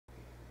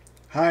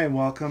Hi and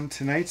welcome.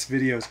 Tonight's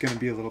video is going to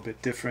be a little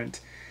bit different.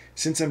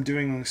 Since I'm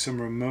doing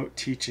some remote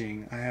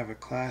teaching, I have a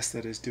class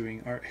that is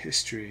doing art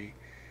history,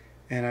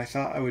 and I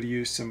thought I would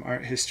use some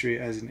art history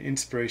as an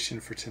inspiration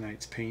for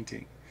tonight's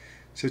painting.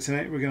 So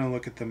tonight we're going to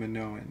look at the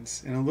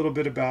Minoans and a little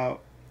bit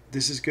about,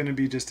 this is going to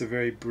be just a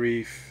very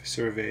brief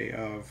survey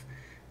of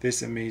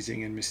this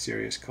amazing and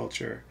mysterious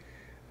culture.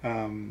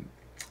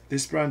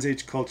 This Bronze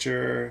Age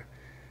culture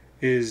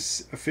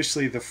is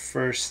officially the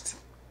first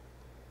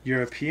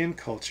European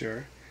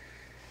culture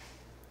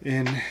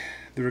in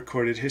the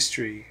recorded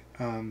history.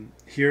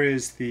 Here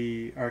is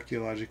the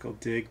archaeological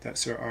dig that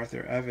Sir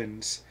Arthur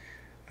Evans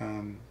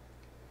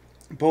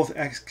both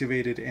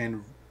excavated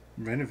and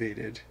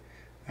renovated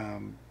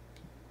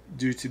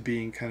due to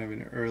being kind of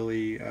an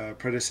early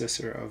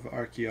predecessor of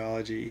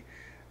archaeology.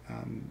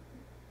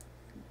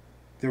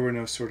 There were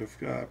no sort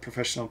of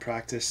professional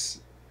practice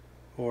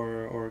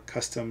or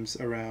customs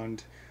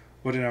around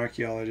what an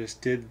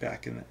archaeologist did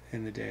back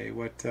in the day.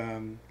 What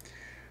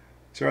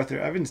Sir Arthur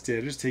Evans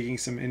did was taking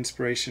some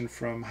inspiration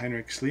from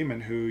Heinrich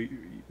Schliemann, who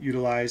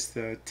utilized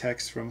the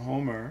text from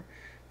Homer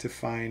to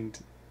find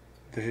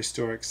the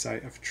historic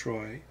site of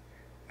Troy,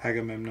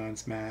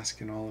 Agamemnon's mask,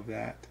 and all of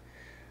that.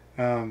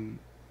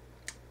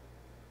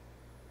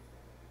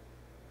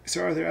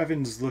 Sir Arthur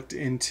Evans looked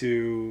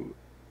into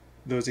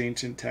those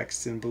ancient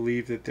texts and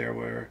believed that there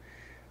was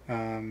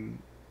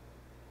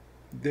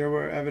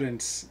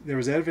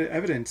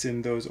evidence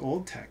in those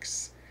old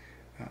texts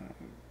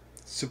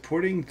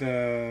supporting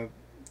the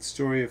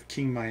story of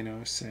King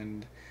Minos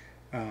and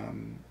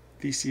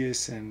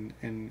Theseus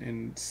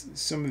and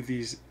some of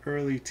these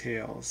early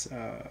tales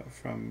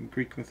from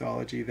Greek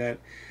mythology that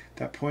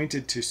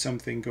pointed to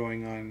something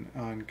going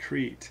on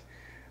Crete.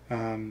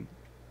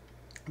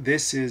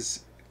 This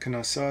is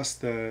Knossos,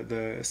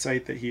 the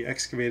site that he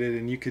excavated,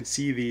 and you can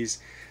see these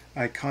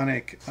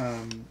iconic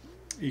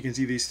you can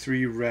see these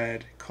three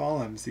red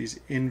columns, these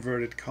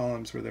inverted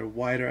columns where they're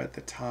wider at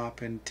the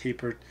top and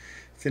taper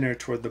thinner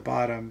toward the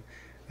bottom.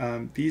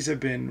 These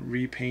have been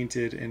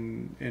repainted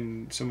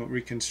and somewhat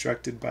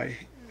reconstructed by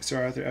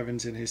Sir Arthur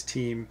Evans and his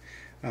team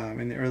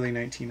in the early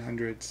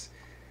 1900s.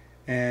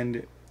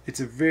 And it's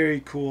a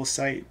very cool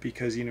site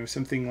because, you know,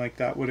 something like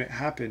that wouldn't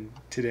happen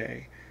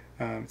today.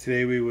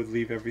 Today we would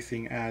leave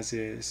everything as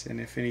is,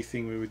 and if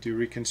anything we would do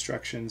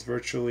reconstructions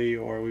virtually,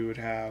 or we would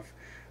have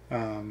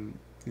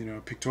you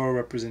know, pictorial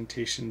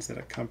representations that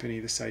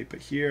accompany the site. But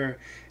here,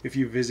 if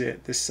you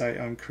visit this site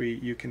on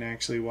Crete, you can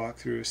actually walk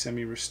through a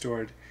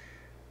semi-restored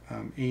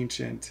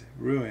ancient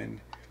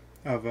ruin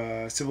of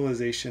a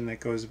civilization that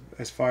goes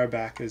as far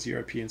back as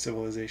European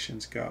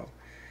civilizations go.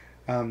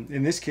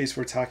 In this case,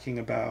 we're talking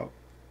about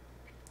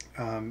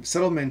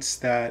settlements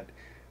that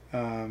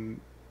on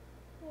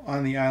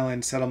the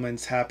island,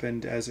 settlements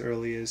happened as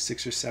early as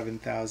 6,000 or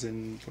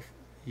 7,000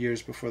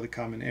 years before the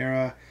Common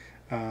Era,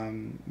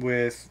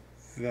 with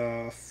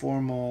the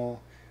formal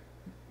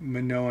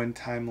Minoan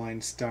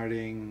timeline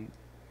starting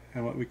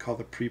in what we call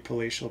the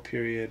pre-palatial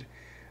period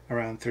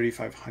around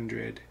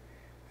 3,500,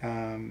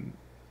 and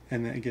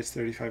then it gets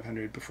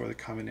 3,500 before the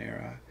Common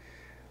Era,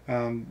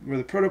 where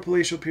the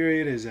proto-palatial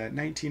period is at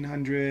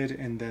 1900,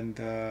 and then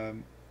the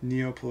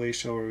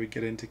neo-palatial, where we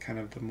get into kind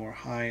of the more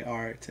high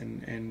art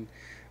and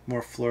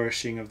more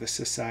flourishing of the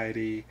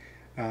society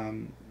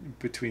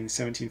between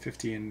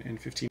 1750 and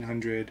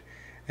 1500,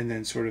 and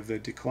then sort of the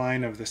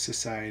decline of the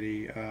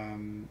society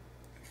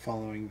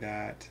following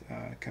that,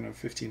 kind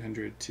of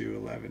 1500 to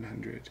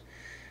 1100.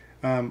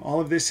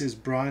 All of this is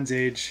Bronze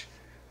Age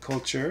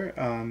culture,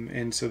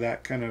 and so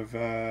that kind of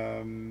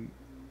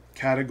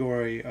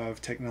category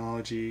of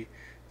technology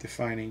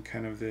defining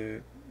kind of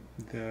the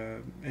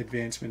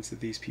advancements that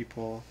these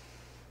people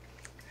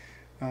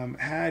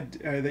had,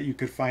 that you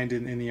could find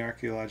in the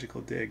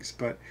archaeological digs.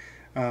 But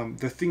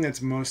the thing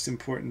that's most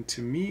important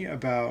to me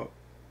about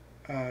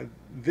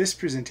this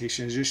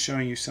presentation is just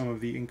showing you some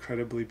of the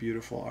incredibly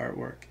beautiful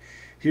artwork.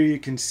 Here you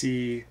can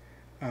see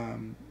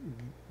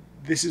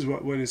this is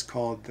what is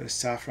called the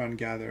saffron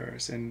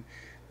gatherers, and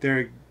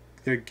they're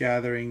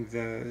gathering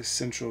the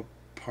central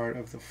part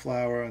of the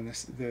flower and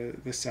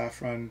the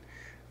saffron,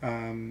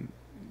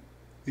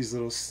 these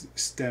little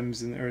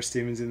stems or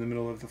stamens in the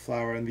middle of the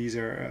flower, and these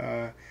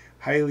are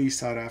highly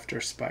sought after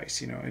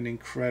spice, you know, an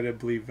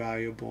incredibly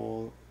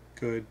valuable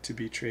good to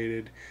be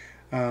traded.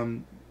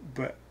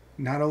 But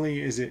not only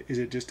is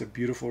it just a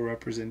beautiful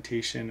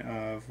representation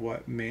of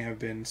what may have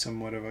been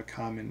somewhat of a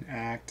common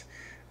act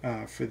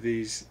for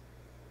these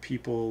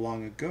people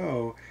long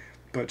ago,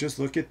 but just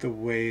look at the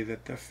way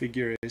that the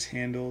figure is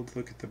handled.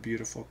 Look at the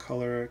beautiful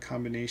color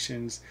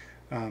combinations,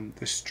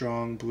 the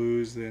strong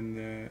blues and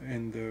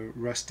the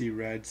rusty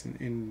reds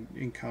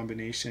in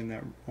combination.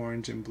 That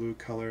orange and blue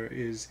color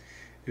is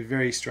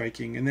very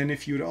striking. And then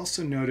if you would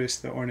also notice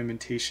the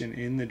ornamentation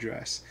in the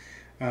dress,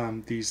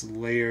 these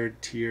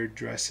layered tiered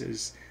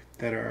dresses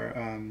that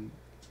are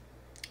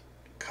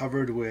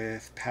covered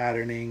with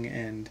patterning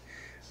and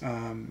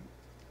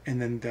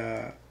then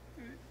the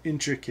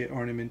intricate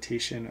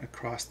ornamentation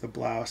across the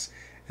blouse,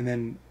 and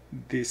then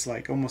this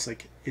like almost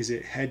like, is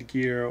it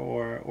headgear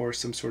or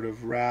some sort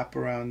of wrap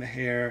around the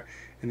hair,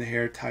 and the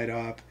hair tied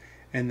up,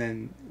 and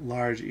then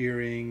large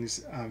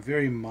earrings,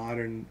 very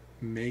modern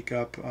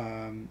makeup,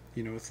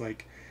 with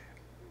like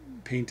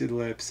painted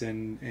lips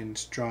and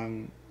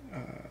strong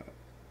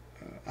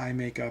eye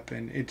makeup,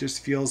 and it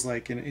just feels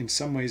like in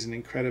some ways an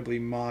incredibly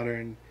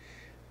modern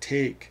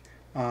take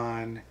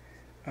on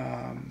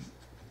um,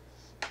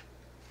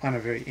 on a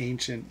very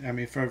ancient, I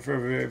mean, for a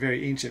very,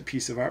 very ancient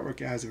piece of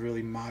artwork, it has a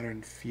really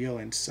modern feel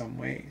in some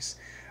ways,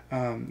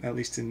 at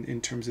least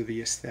in terms of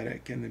the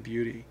aesthetic and the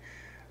beauty.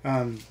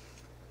 Um,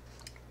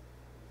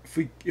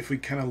 if we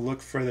kind of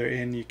look further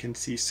in, you can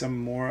see some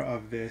more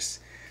of this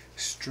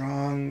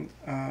strong,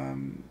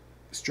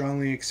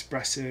 strongly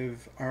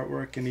expressive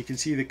artwork, and you can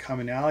see the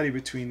commonality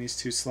between these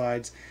two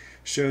slides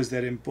shows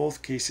that in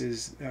both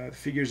cases, the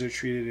figures are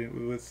treated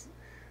with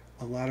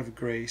a lot of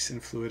grace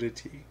and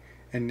fluidity,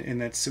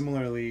 and that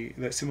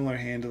similar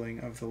handling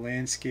of the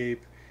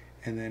landscape,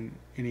 and then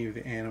any of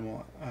the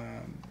animal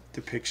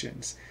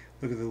depictions.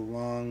 Look at the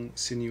long,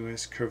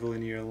 sinuous,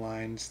 curvilinear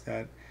lines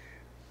that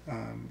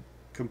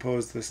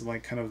compose this,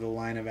 like, kind of the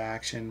line of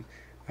action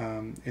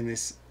in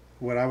this,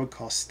 what I would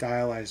call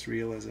stylized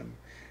realism.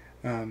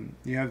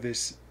 You have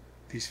these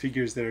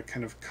figures that are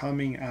kind of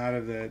coming out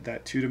of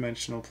that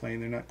two-dimensional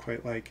plane. They're not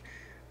quite like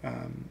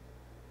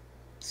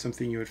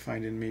something you would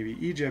find in maybe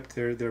Egypt.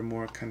 They're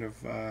more kind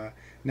of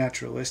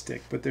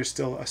naturalistic, but there's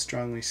still a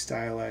strongly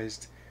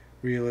stylized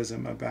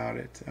realism about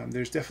it.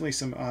 There's definitely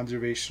some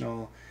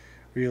observational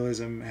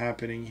realism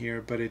happening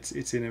here, but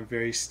it's in a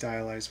very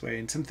stylized way.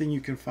 And something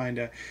you can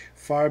find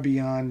far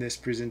beyond this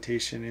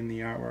presentation in the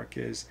artwork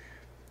is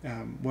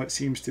what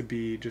seems to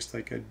be just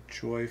like a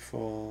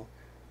joyful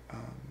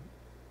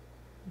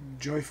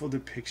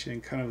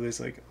depiction, kind of this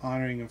like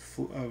honoring of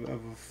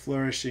a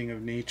flourishing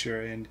of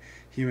nature and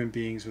human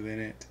beings within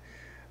it.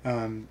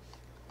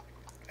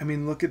 I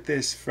mean, look at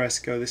this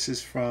fresco. This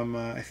is from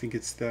I think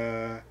it's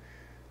the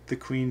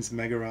Queen's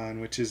Megaron,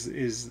 which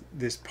is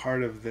this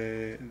part of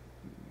the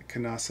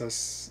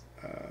Knossos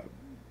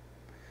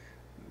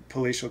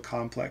palatial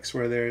complex,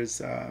 where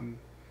there's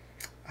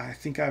I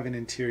think I have an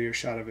interior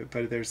shot of it,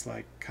 but there's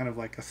like kind of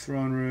like a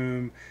throne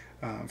room,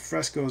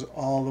 frescoes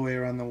all the way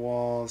around the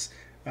walls,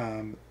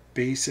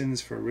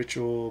 basins for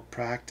ritual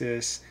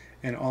practice,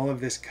 and all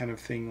of this kind of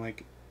thing,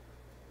 like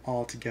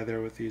all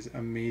together with these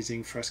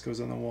amazing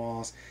frescoes on the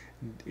walls,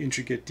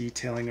 intricate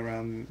detailing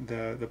around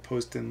the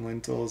post and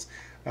lintels,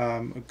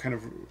 kind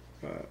of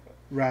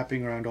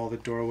wrapping around all the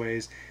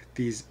doorways,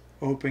 these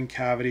open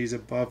cavities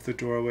above the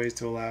doorways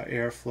to allow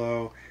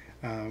airflow,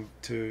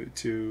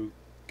 to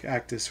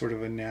act as sort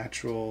of a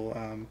natural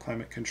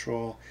climate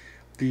control.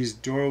 These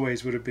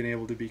doorways would have been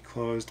able to be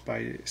closed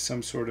by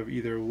some sort of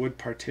either wood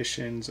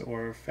partitions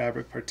or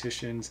fabric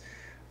partitions.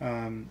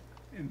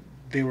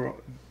 They were,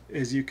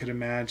 as you could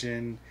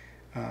imagine,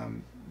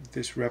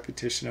 this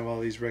repetition of all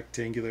these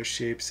rectangular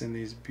shapes and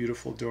these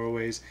beautiful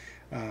doorways,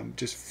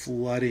 just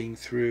flooding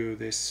through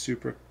this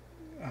super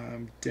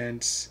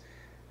dense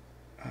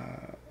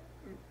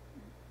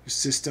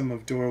system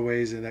of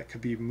doorways, and that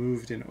could be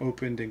moved and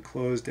opened and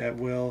closed at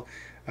will,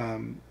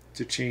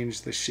 to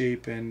change the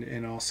shape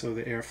and also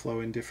the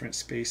airflow in different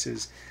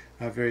spaces.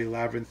 A very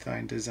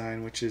labyrinthine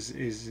design, which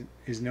is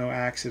no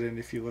accident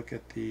if you look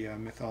at the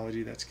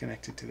mythology that's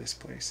connected to this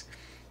place.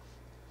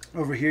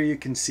 Over here you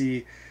can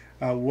see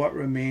what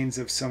remains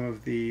of some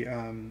of the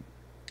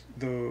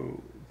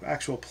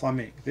actual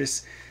plumbing.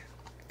 This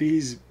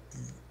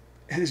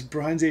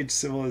Bronze Age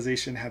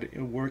civilization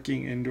had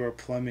working indoor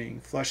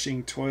plumbing,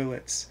 flushing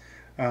toilets,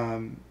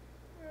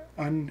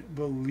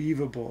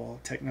 unbelievable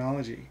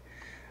technology.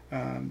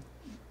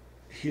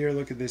 Here,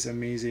 look at this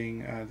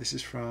amazing, this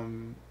is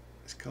from,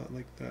 let's call it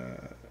like the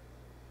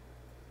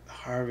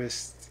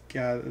harvest,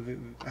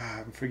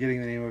 I'm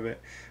forgetting the name of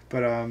it,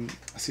 but I'll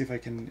see if I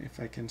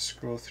can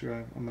scroll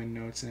through on my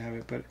notes and have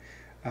it. But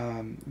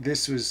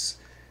this was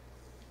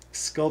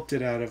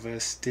sculpted out of a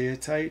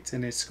steatite,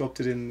 and it's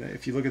sculpted in,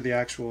 if you look at the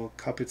actual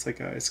cup, it's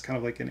kind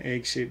of like an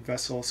egg-shaped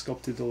vessel,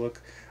 sculpted to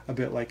look a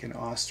bit like an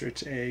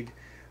ostrich egg,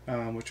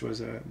 which was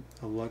a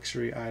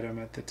luxury item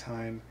at the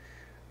time.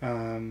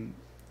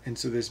 And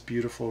so this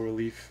beautiful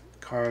relief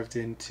carved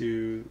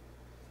into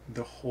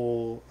the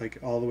whole, like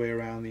all the way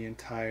around the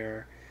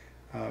entire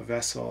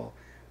vessel.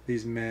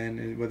 These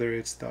men, whether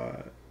it's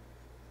the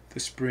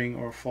spring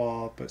or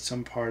fall, but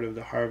some part of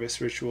the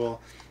harvest ritual.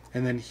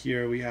 And then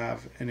here we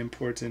have an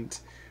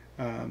important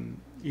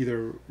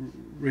either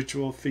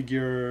ritual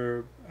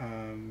figure,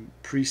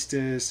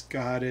 priestess,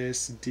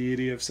 goddess,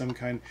 deity of some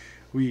kind.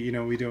 We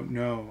don't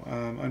know.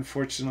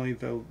 Unfortunately,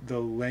 the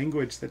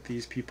language that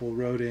these people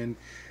wrote in,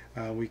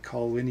 we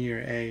call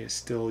Linear A, is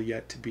still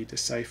yet to be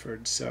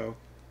deciphered. So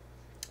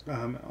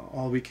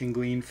all we can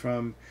glean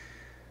from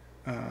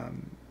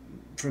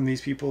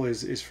these people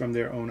is from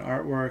their own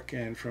artwork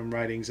and from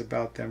writings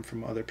about them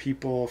from other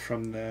people,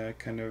 from the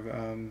kind of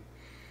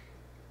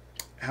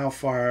how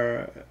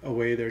far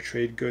away their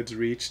trade goods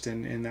reached,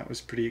 and that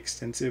was pretty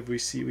extensive. We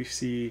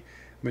see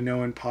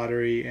Minoan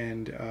pottery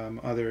and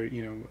other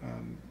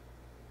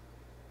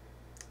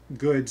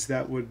goods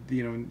that would,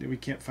 we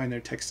can't find their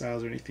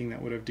textiles or anything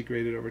that would have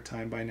degraded over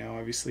time by now,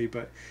 obviously,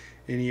 but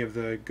any of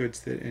the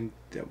goods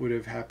that would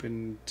have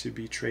happened to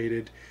be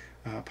traded,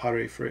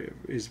 pottery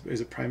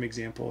is a prime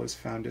example, is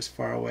found as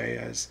far away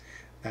as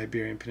the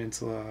Iberian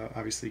Peninsula,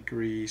 obviously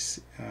Greece,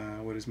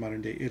 what is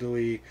modern day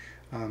Italy,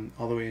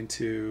 all the way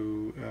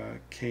into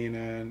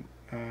Canaan,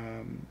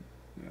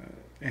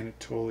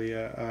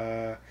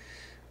 Anatolia,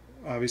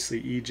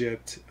 obviously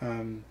Egypt,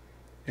 and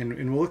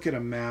we'll look at a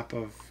map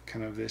of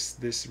kind of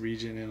this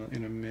region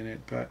in a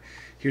minute. But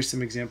here's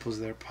some examples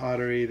of their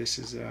pottery. This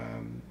is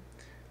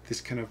this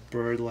kind of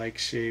bird-like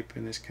shape,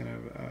 and this kind of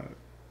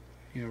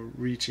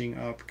reaching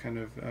up, kind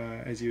of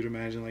as you'd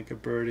imagine, like a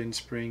bird in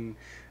spring,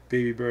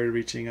 baby bird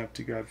reaching up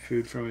to grab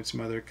food from its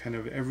mother. Kind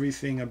of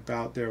everything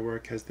about their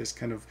work has this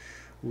kind of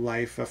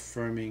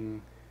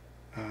life-affirming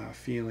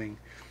feeling.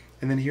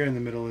 And then here in the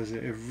middle is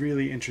a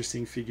really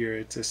interesting figure.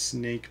 It's a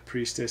snake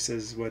priestess,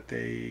 is what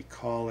they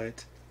call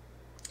it,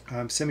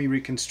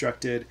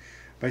 semi-reconstructed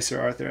by Sir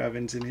Arthur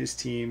Evans and his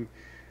team.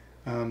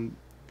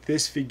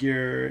 This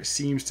figure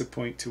seems to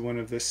point to one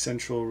of the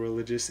central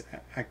religious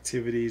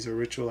activities or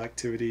ritual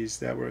activities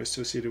that were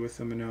associated with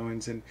the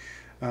Minoans, and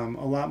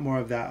a lot more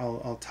of that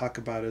I'll talk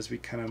about as we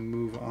kind of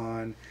move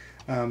on.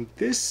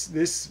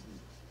 This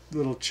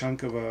little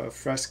chunk of a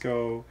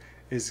fresco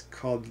is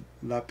called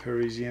La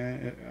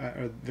Parisienne,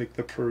 or like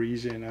the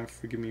Parisian.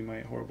 Forgive me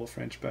my horrible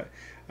French, but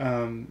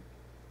and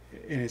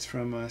it's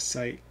from a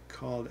site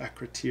called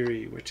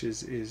Akrotiri, which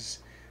is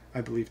I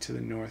believe to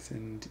the north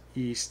and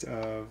east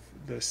of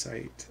the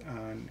site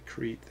on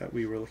Crete that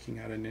we were looking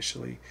at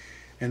initially.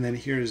 And then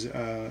here's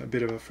a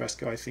bit of a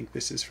fresco. I think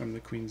this is from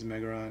the Queen's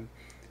Megaron.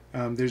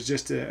 There's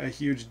just a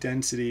huge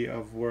density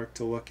of work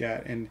to look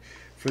at, and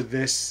for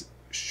this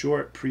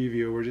short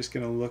preview we're just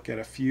going to look at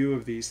a few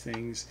of these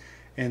things,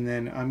 and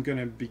then I'm going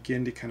to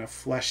begin to kind of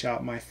flesh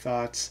out my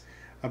thoughts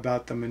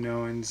about the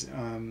Minoans,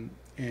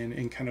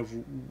 and kind of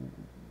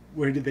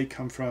where did they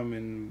come from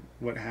and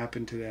what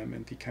happened to them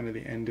at the kind of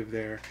the end of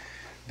their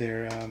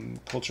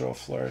cultural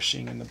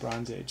flourishing in the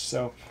Bronze Age.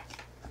 So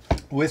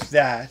with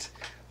that,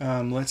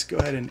 let's go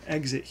ahead and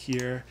exit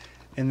here,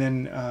 and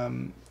then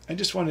I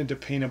just wanted to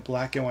paint a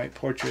black and white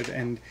portrait,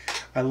 and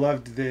I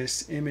loved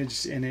this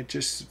image, and it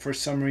just for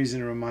some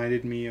reason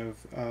reminded me of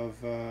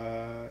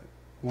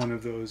one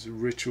of those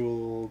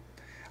ritual,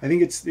 I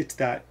think it's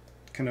that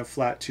kind of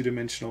flat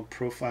two-dimensional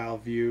profile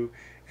view,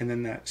 and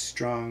then that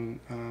strong,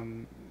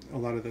 a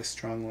lot of the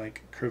strong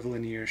like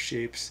curvilinear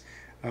shapes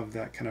of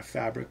that kind of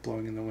fabric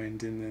blowing in the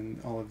wind, and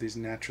then all of these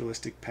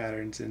naturalistic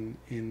patterns in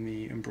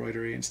the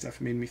embroidery and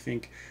stuff. It made me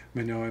think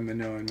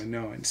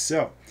Minoan.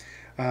 So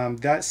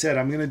that said,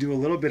 I'm going to do a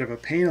little bit of a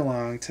paint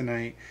along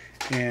tonight,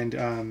 and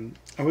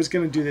I was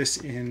going to do this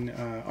in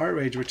Art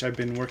Rage, which I've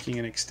been working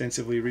in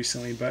extensively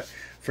recently, but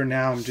for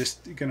now I'm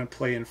just going to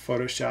play in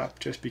Photoshop,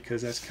 just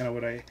because that's kind of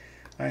what I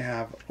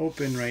have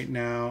open right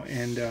now.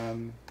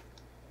 And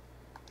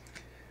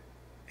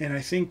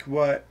I think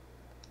what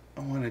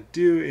I want to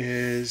do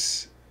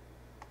is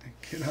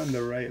get on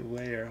the right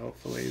layer,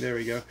 hopefully. There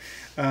we go.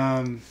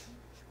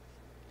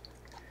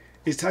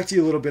 Is talk to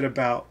you a little bit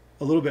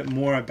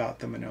more about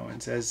the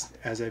Minoans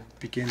as I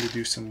begin to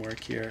do some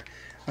work here.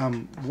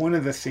 One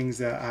of the things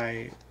that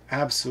I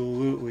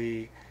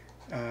absolutely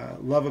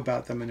love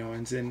about the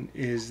Minoans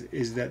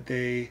is that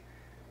they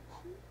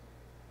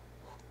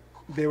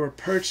were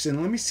perched,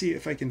 and let me see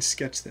if I can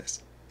sketch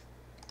this.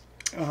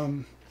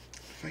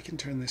 If I can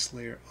turn this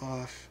layer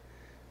off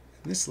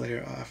and this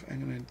layer off, I'm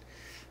going to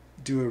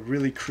do a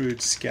really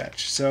crude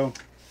sketch. So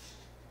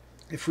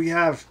if we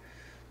have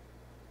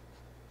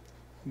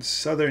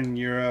Southern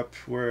Europe,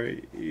 where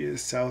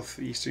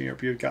Southeastern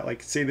Europe, you've got,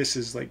 like, say this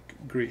is like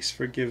Greece.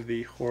 Forgive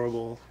the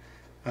horrible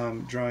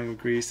drawing of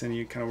Greece, and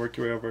you kind of work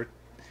your way over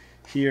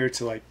here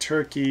to like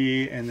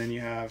Turkey, and then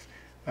you have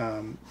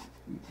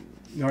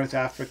North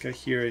Africa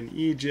here in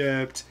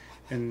Egypt,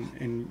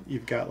 and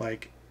you've got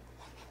like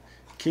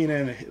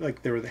Canaan,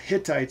 like there were the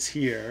Hittites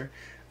here.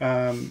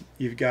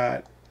 You've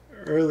got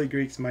early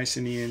Greeks,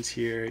 Mycenaeans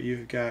here.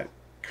 You've got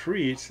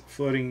Crete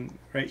floating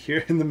right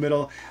here in the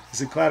middle,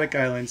 the Cycladic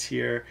Islands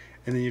here,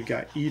 and then you've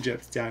got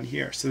Egypt down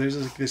here. So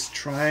there's like this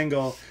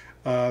triangle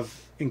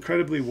of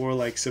incredibly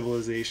warlike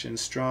civilization,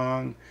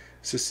 strong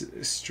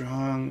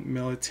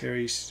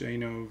military,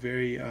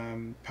 very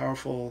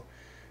powerful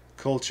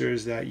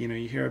cultures that you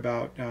hear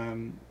about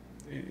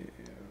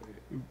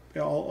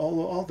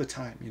all the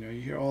time. You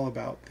hear all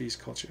about these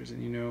cultures,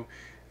 and you know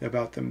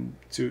about them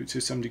to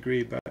some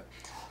degree. But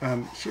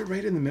here,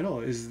 right in the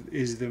middle,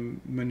 is the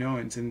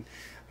Minoans, and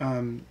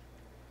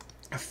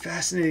a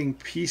fascinating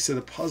piece of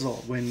the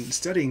puzzle when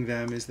studying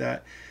them is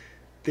that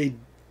the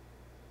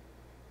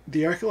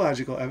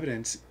archaeological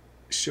evidence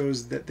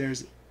shows that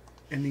there's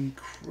an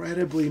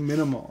incredibly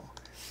minimal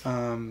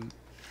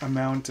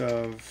amount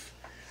of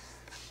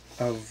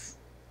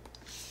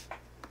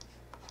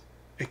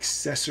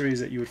accessories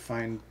that you would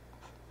find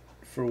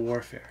for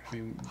warfare. I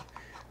mean,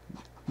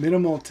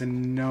 minimal to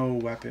no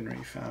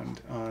weaponry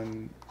found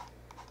on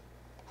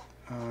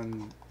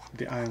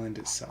the island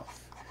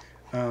itself.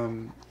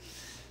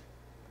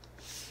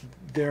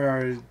 there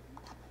are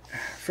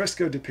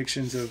fresco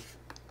depictions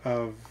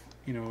of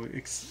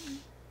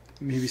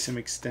maybe some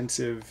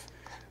extensive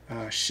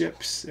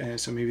ships, and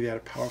so maybe they had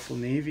a powerful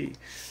navy.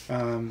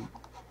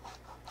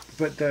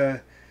 But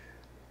the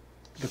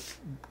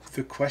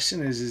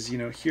question is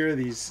here are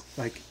these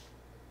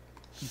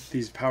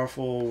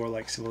powerful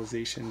warlike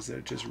civilizations that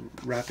are just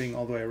wrapping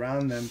all the way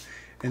around them,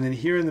 and then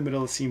here in the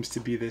middle seems to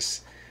be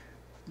this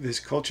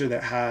culture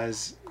that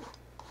has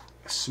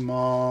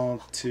small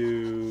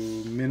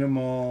to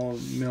minimal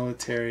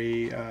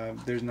military.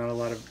 There's not a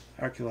lot of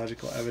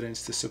archaeological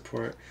evidence to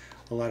support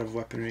a lot of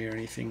weaponry or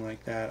anything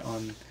like that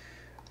on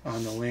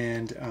the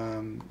land.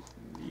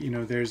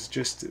 There's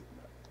just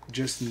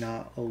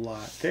not a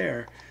lot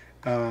there.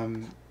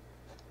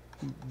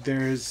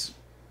 There's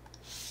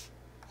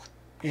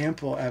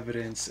ample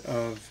evidence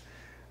of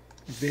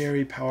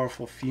very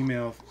powerful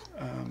female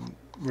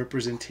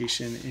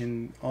representation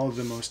in all of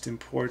the most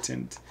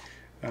important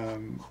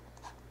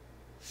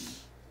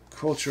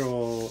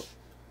cultural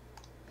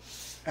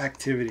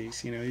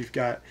activities. You've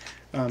got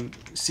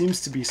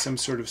seems to be some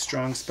sort of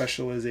strong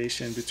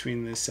specialization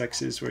between the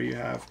sexes, where you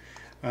have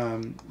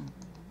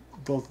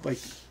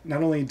both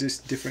not only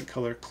just different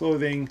color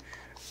clothing,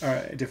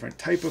 a different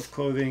type of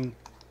clothing,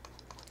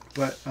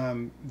 but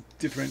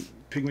different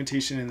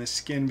pigmentation in the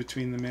skin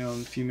between the male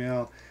and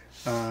female,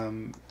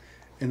 and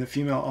the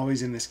female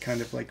always in this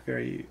kind of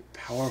very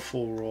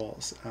powerful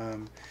roles,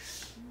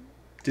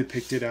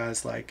 depicted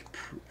as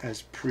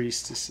as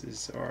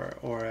priestesses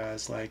or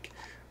as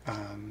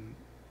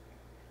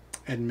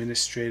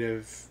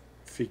administrative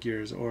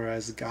figures, or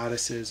as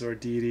goddesses or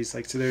deities.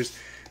 So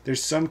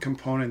there's some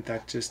component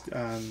that just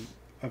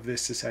of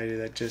this society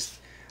that just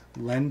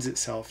lends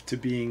itself to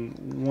being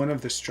one of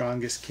the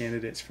strongest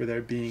candidates for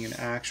there being an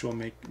actual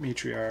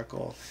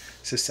matriarchal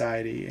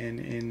society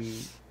in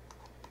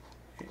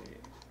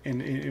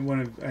one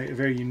of a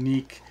very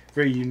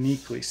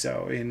uniquely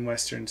so in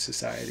Western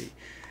society.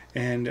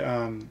 And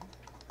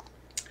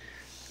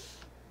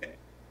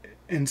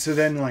so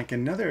then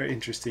another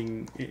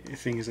interesting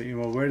thing is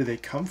where do they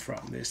come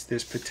from,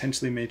 this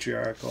potentially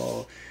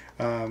matriarchal,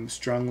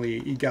 strongly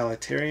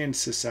egalitarian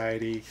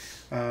society?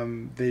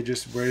 They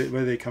just where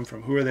do they come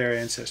from? Who are their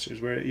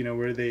ancestors? Where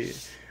do they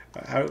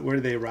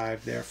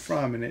arrive there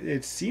from? And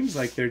it seems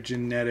like their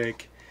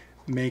genetic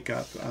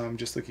makeup,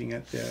 just looking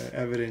at the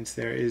evidence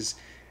there, is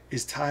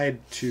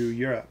tied to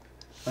Europe.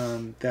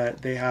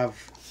 That they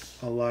have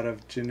a lot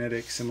of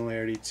genetic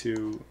similarity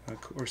to, of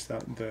course,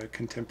 the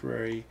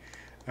contemporary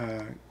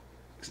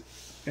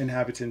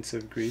inhabitants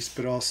of Greece,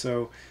 but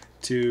also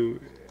to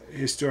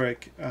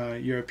historic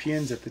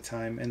Europeans at the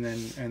time, and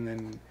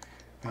then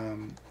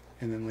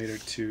later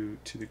to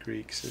the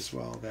Greeks as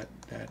well,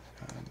 that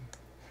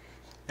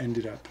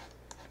ended up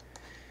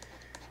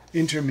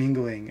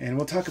intermingling. And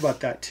we'll talk about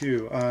that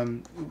too.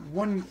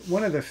 One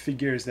of the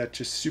figures that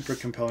just super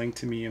compelling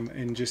to me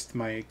in just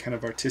my kind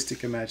of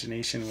artistic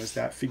imagination was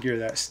that figure,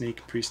 that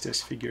snake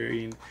priestess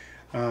figurine.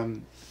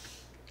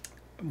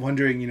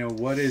 Wondering,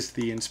 what is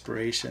the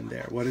inspiration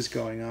there? What is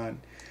going on?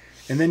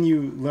 And then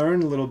you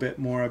learn a little bit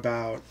more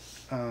about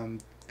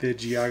the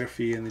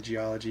geography and the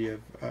geology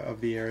of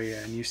the area,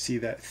 and you see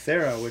that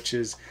Thera, which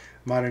is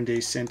modern day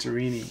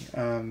Santorini,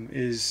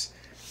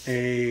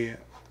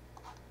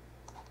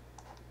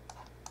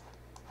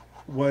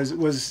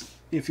 was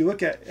if you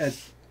look at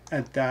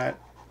that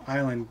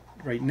island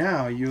right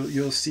now,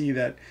 you'll see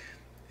that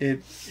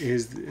it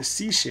is a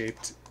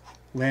C-shaped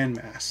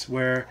landmass,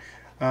 where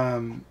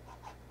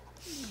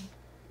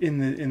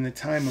in the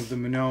time of the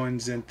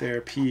Minoans at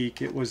their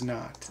peak, it was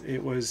not.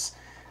 It was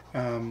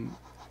a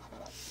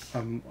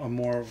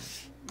more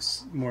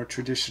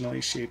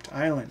traditionally shaped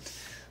island.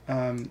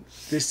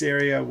 This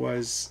area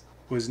was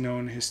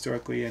known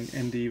historically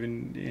and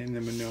even in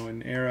the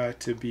Minoan era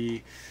to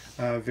be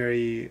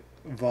very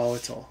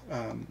volatile,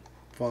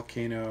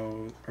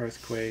 volcano,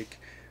 earthquake,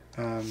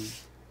 and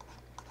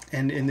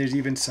there's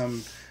even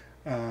some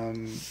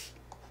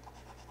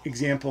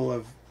example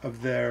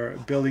of their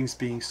buildings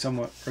being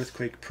somewhat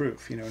earthquake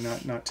proof,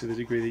 not to the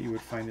degree that you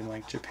would find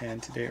in Japan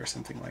today or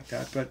something like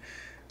that, but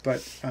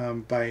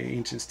by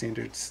ancient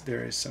standards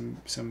there is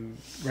some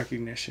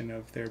recognition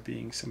of there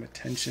being some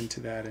attention to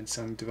that and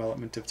some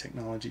development of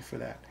technology for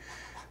that.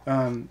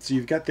 So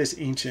you've got this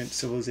ancient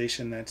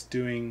civilization that's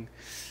dealing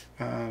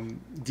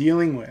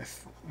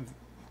with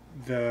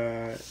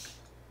the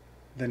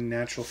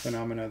natural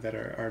phenomena that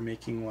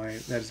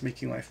is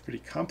making life pretty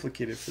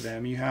complicated for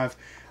them. You have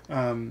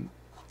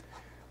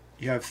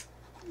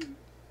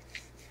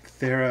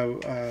Thera,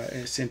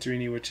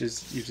 Santorini, which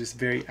is this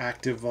very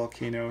active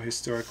volcano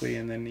historically,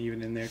 and then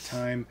even in their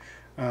time,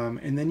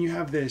 and then you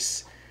have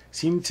this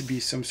seemed to be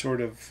some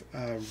sort of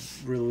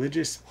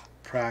religious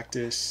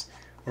practice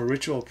or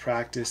ritual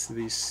practice,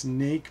 these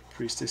snake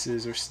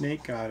priestesses or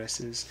snake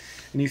goddesses,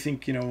 and you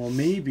think, well,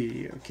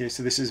 maybe, okay,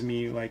 so this is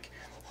me, a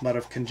lot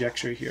of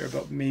conjecture here,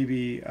 but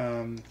maybe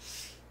and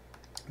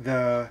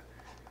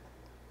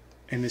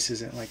this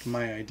isn't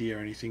my idea or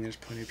anything, there's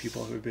plenty of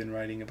people who have been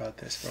writing about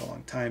this for a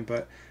long time,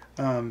 but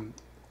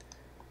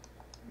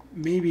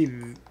maybe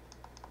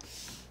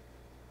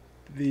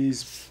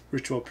these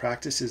ritual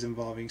practices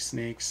involving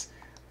snakes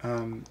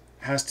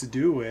has to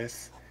do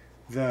with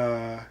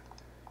the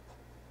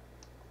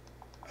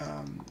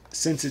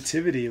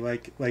sensitivity,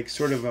 like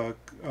sort of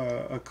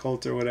a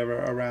cult or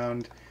whatever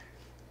around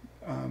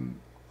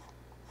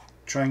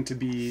trying to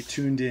be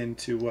tuned in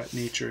to what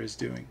nature is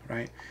doing,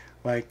 right?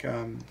 Like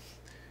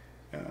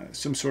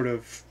some sort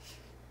of,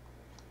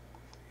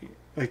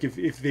 like if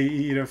they,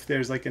 if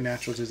there's like a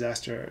natural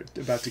disaster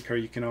about to occur,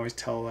 you can always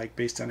tell, like,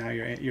 based on how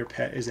your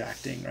pet is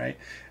acting, right?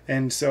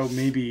 And so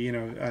maybe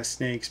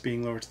snakes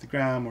being lower to the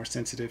ground, more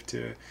sensitive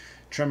to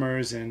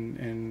tremors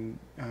and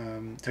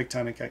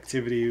tectonic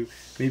activity,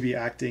 maybe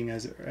acting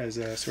as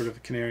a sort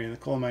of canary in the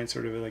coal mine,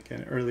 sort of like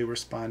an early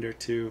responder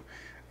to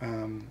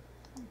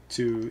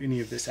any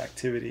of this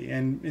activity,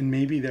 and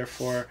maybe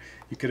therefore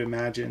you could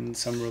imagine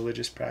some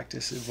religious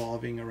practice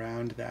evolving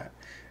around that,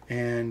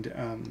 and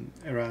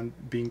around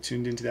being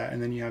tuned into that.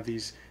 And then you have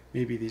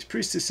maybe these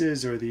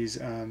priestesses or these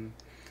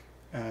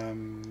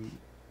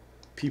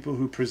people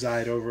who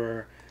preside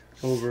over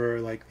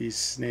like these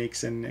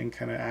snakes and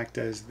kind of act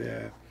as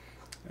the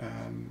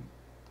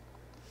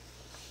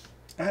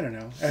I don't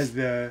know, as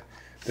the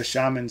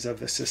shamans of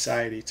the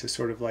society, to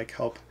sort of like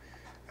help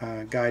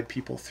guide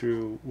people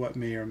through what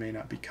may or may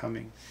not be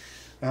coming.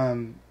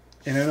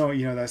 And I know,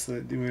 we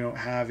don't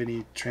have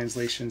any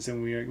translations,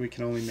 and we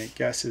can only make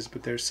guesses,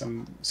 but there's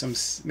some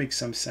makes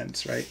some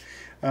sense, right?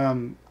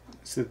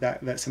 So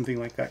that something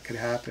like that could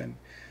happen.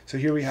 So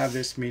here we have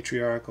this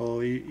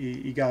matriarchal,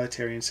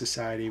 egalitarian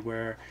society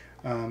where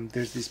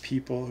there's these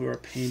people who are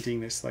painting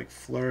this like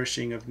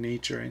flourishing of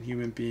nature and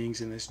human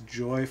beings in this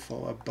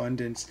joyful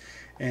abundance,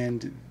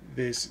 and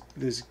this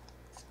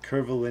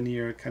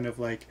curvilinear kind of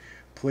like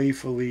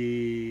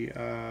playfully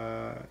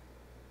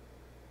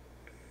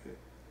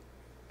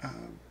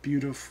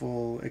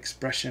beautiful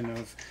expression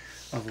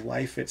of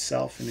life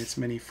itself in its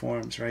many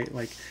forms, right?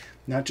 Like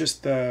not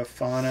just the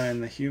fauna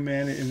and the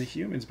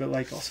humans, but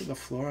like also the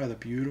flora, the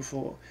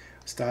beautiful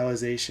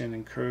stylization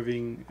and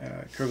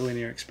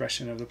curvilinear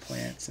expression of the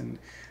plants, and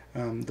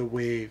the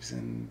waves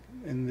and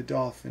the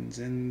dolphins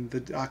and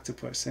the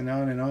octopus, and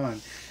on and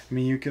on. I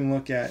mean, you can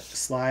look at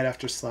slide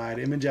after slide,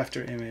 image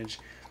after image,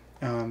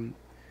 and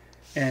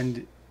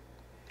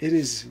it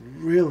is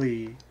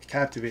really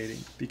captivating,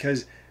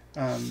 because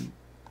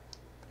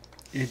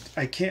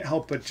I can't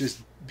help but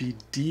just be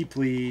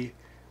deeply,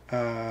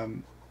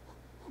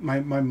 my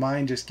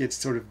mind just gets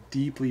sort of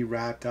deeply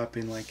wrapped up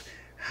in like,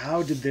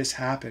 how did this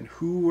happen?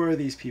 Who were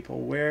these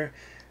people? Where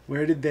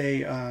did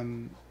they,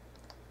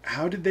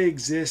 how did they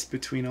exist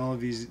between all of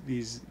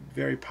these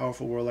very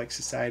powerful warlike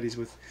societies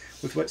with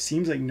what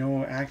seems like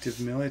no active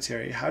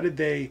military? How did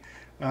they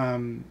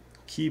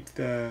keep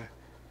the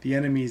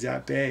enemies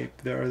at bay,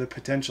 or the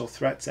potential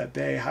threats at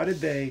bay? How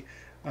did they,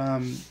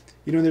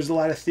 there's a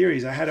lot of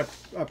theories. I had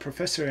a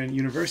professor in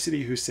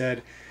university who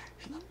said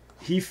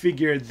he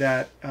figured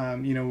that,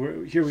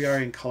 here we are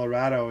in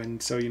Colorado,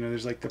 and so,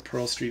 there's like the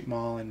Pearl Street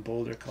Mall in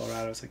Boulder,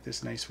 Colorado. It's like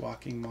this nice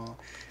walking mall.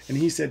 And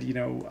he said,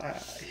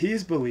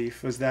 his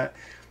belief was that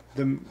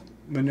the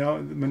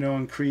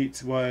Minoan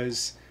Crete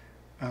was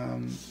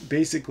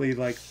basically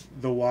like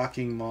the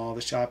walking mall,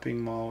 the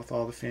shopping mall with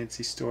all the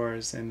fancy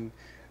stores and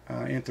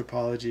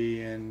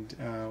anthropology and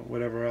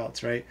whatever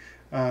else, right?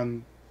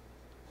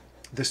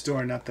 The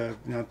store, not the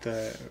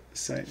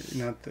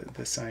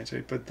science,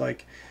 right? But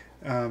like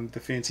the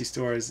fancy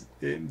stores.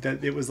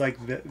 It was like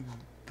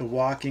the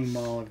walking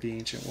mall of the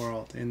ancient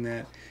world. In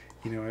that,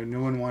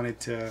 no one wanted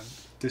to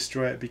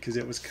destroy it, because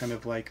it was kind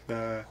of like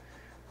the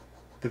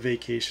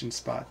vacation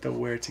spot, the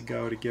where to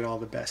go to get all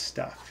the best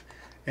stuff.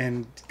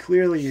 And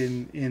clearly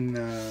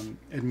in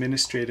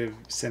administrative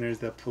centers,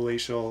 the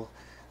palatial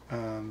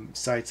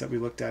sites that we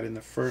looked at in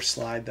the first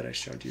slide that I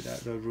showed you,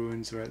 that the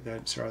ruins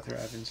that Sir Arthur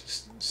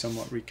Evans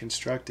somewhat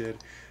reconstructed,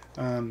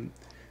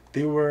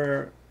 they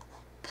were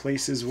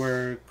places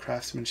where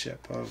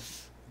craftsmanship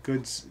of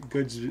goods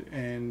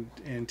and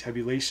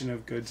tabulation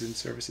of goods and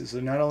services, so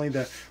not only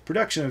the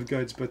production of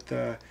goods, but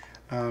the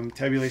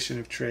tabulation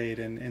of trade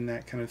and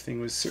that kind of thing,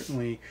 was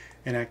certainly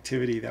an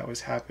activity that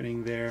was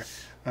happening there,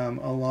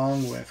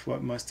 along with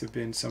what must have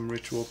been some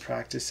ritual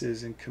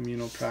practices and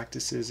communal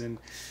practices, and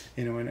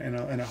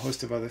and a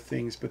host of other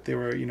things. But they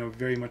were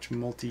very much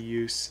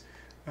multi-use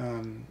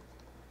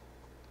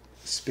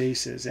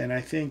spaces. And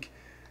I think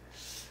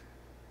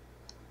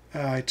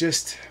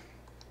just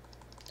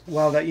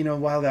while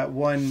that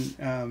one,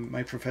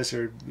 my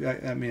professor,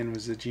 that man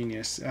was a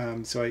genius.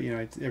 So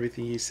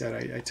everything he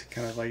said, I took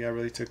kind of like, I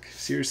really took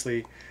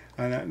seriously.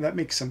 That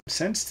makes some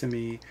sense to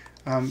me.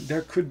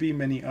 There could be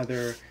many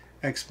other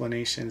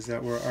explanations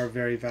that are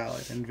very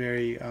valid and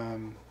very,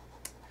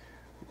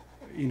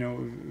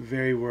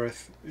 very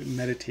worth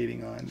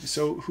meditating on.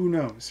 So who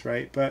knows,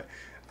 right? But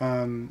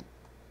I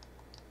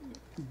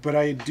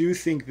do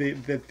think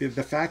that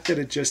the fact that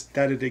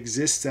it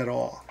exists at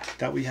all,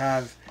 that we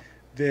have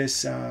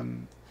this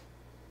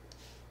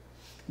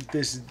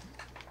this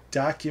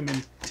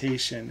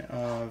documentation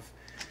of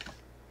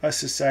a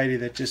society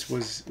that just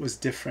was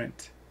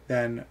different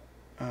than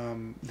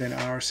than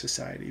our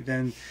society,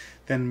 than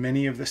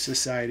many of the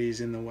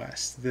societies in the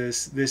West.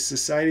 This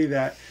society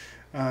that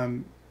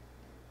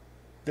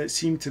that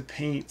seemed to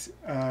paint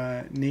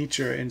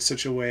nature in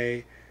such a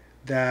way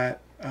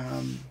that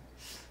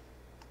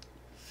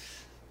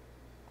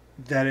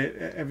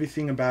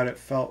everything about it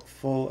felt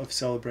full of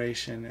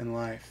celebration and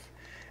life,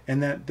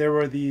 and that there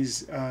were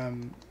these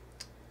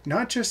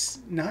not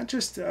just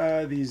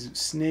these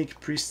snake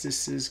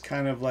priestesses,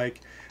 kind of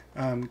like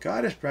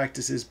goddess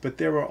practices, but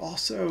there were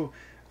also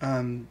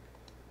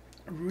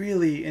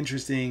really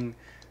interesting.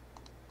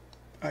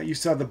 You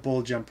saw the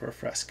bull jumper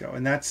fresco,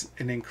 and that's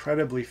an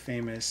incredibly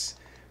famous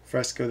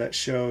fresco that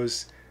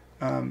shows,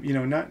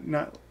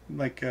 not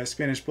like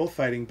Spanish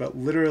bullfighting, but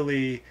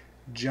literally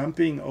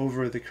jumping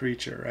over the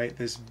creature, right?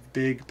 This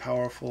big,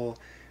 powerful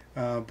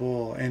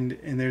bull, and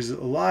there's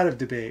a lot of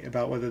debate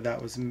about whether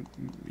that was,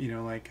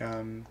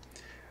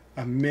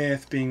 a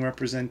myth being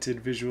represented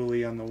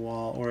visually on the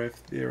wall, or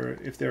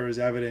if there was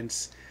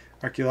evidence,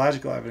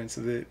 archaeological evidence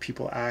of the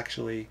people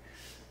actually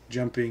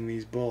jumping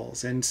these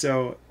bulls. And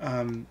so,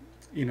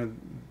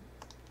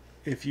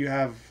 if you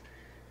have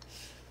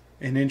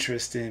an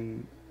interest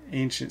in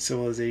ancient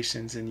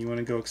civilizations and you want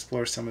to go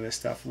explore some of this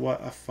stuff,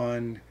 what a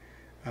fun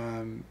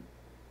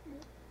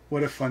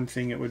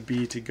thing it would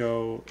be to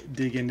go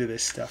dig into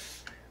this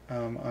stuff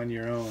on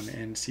your own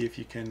and see if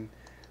you can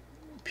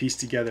piece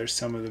together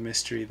some of the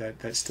mystery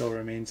that still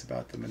remains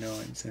about the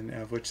Minoans, and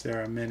of which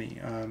there are many.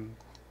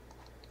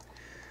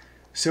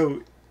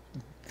 So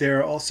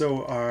there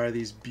also are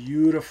these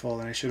beautiful,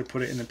 and I should have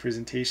put it in the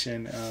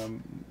presentation,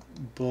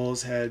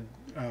 bull's head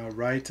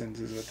rhytons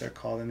is what they're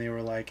called, and they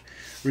were like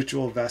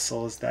ritual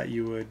vessels that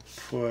you would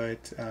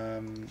put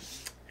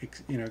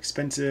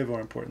expensive or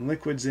important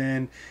liquids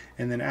in,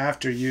 and then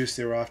after use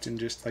they were often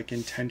just like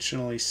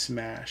intentionally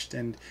smashed.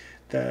 And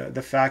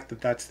the fact that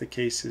that's the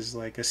case is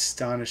like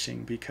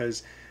astonishing,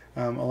 because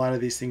a lot of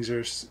these things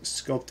are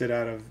sculpted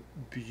out of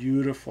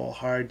beautiful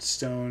hard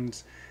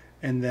stones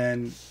and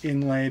then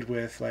inlaid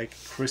with like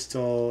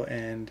crystal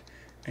and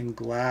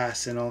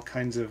glass and all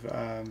kinds of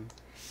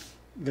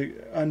the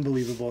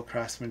unbelievable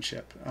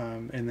craftsmanship,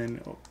 and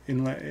then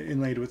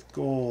inlaid with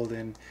gold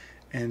and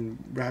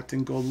wrapped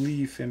in gold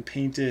leaf and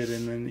painted,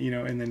 and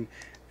then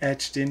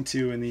etched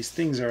into, and these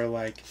things are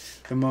like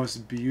the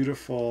most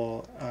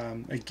beautiful,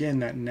 again,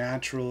 that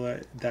natural,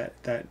 that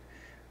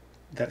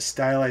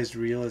stylized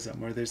realism,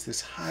 where there's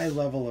this high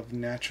level of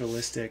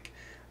naturalistic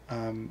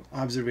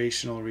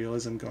observational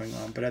realism going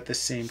on, but at the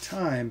same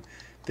time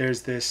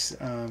there's this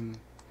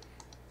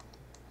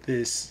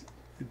this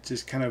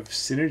just kind of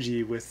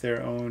synergy with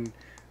their own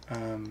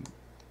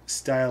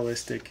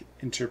stylistic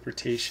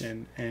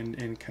interpretation,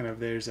 and kind of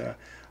there's a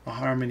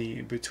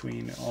harmony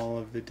between all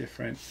of the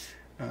different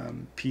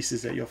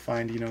pieces that you'll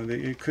find.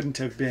 It couldn't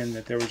have been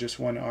that there was just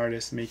one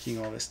artist making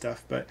all this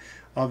stuff, but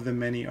of the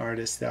many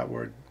artists that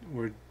were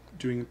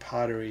doing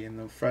pottery and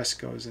the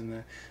frescoes and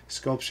the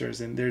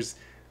sculptures, and there's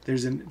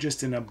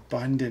just an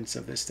abundance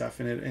of this stuff,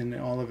 and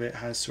all of it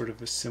has sort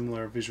of a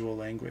similar visual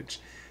language,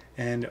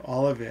 and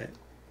all of it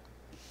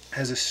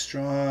has a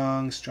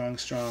strong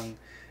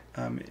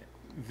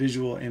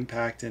visual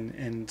impact,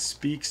 and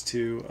speaks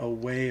to a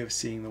way of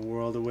seeing the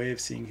world, a way of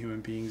seeing human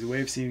beings, a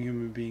way of seeing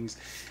human beings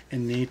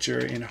in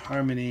nature in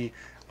harmony,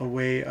 a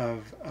way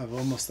of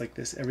almost like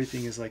this,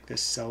 everything is like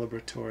this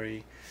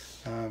celebratory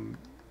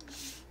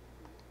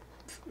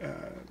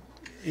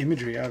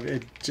imagery of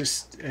it.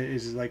 Just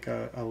is like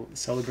a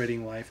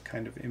celebrating life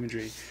kind of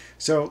imagery.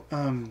 So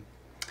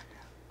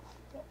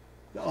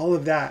all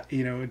of that,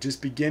 it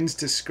just begins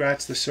to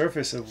scratch the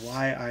surface of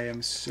why I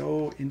am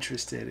so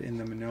interested in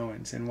the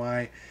Minoans, and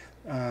why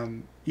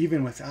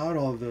even without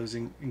all of those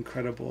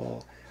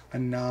incredible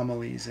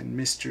anomalies and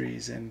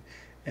mysteries and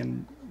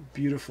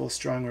beautiful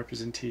strong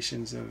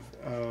representations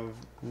of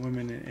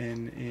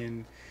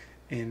women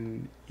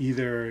in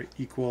either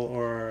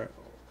equal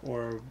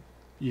or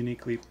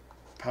uniquely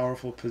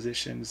powerful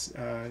positions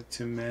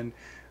to men,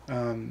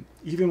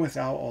 even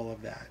without all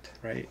of that,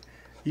 right?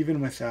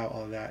 Even without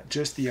all of that,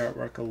 just the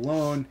artwork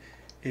alone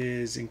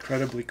is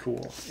incredibly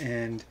cool,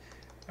 and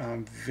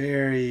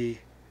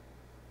very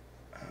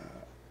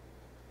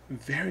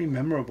very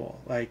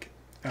memorable. Like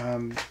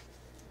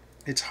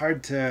it's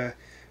hard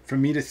for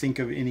me to think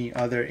of any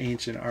other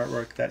ancient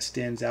artwork that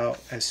stands out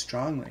as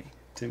strongly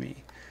to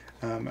me.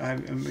 I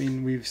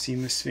mean, we've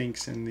seen the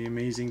Sphinx and the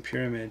amazing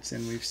pyramids,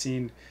 and we've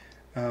seen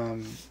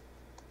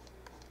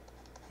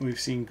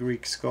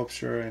Greek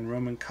sculpture and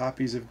Roman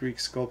copies of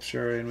Greek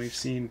sculpture, and we've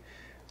seen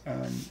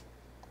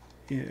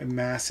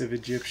massive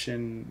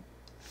Egyptian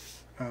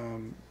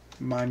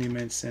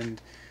monuments and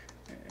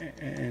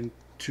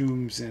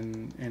tombs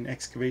and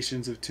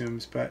excavations of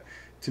tombs. But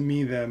to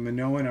me, the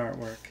Minoan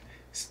artwork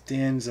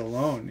stands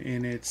alone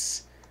in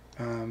its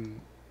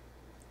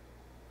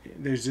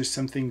there's just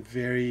something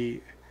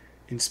very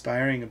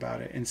inspiring about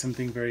it, and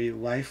something very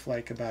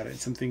lifelike about it, and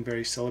something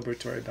very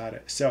celebratory about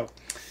it. So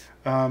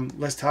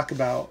let's talk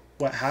about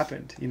what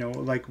happened.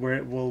 Like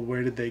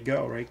where did they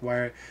go,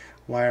 right?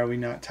 Why are we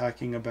not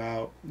talking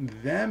about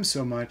them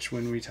so much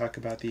when we talk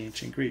about the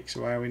ancient Greeks?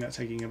 Why are we not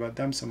talking about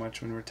them so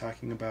much when we're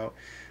talking about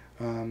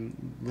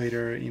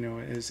later,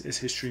 as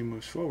history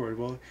moves forward?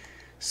 Well,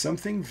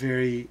 something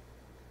very,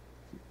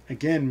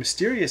 again,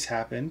 mysterious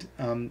happened,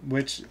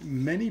 which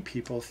many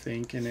people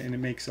think, and it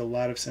makes a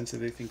lot of sense that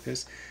they think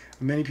this,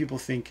 many people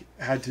think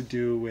had to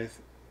do with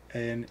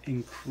an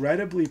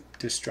incredibly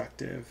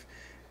destructive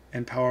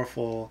and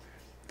powerful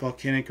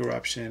volcanic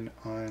eruption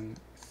on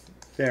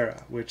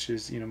Thera, which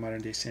is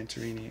modern day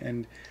Santorini,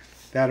 and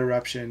that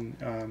eruption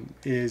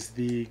is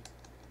the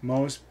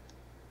most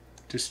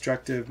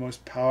destructive,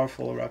 most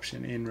powerful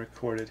eruption in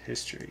recorded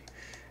history,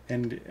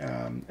 and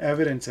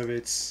evidence of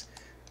its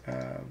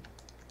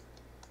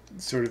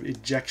sort of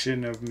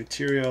ejection of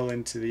material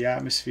into the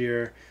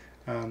atmosphere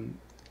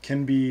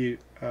can be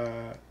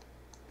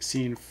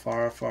seen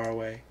far, far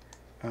away.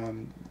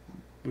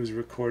 It was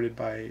recorded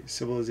by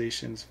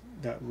civilizations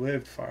that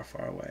lived far,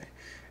 far away,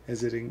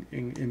 as it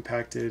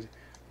impacted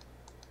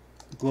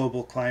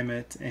global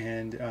climate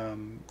and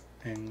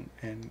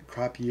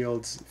crop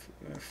yields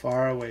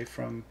far away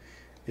from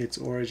its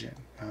origin.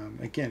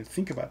 Again,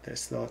 think about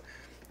this: the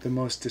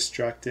most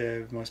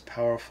destructive, most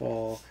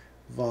powerful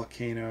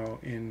volcano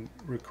in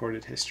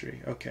recorded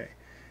history. Okay,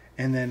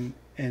 and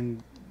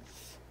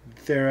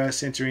Thera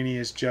Santorini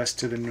is just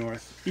to the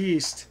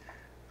northeast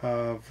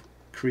of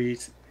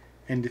Crete,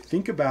 and to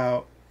think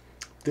about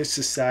this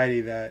society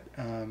that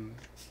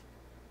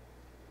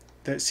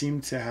that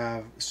seemed to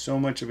have so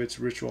much of its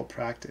ritual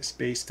practice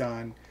based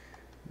on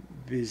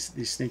these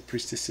snake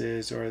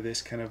priestesses, or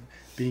this kind of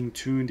being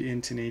tuned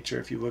into nature.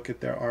 If you look at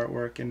their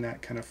artwork and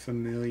that kind of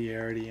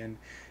familiarity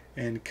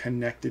and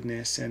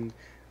connectedness and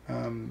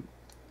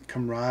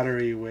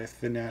camaraderie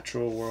with the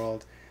natural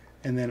world,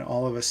 and then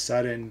all of a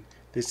sudden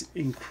this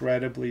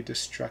incredibly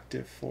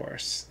destructive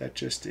force that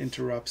just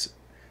interrupts,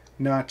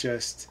 not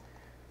just,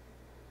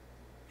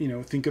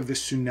 think of the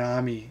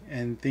tsunami,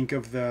 and think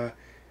of the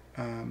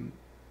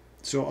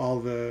so all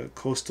the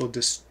coastal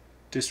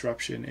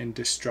disruption and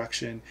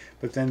destruction,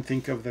 but then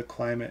think of the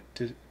climate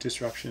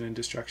disruption and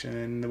destruction,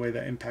 and the way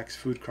that impacts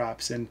food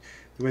crops, and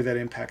the way that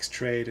impacts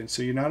trade. And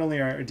so you not only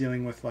are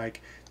dealing with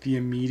like the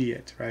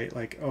immediate, right,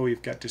 like, oh,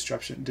 we've got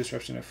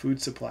disruption of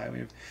food supply, we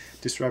have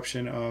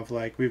disruption of,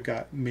 like, we've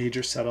got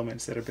major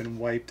settlements that have been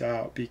wiped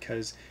out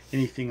because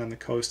anything on the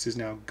coast is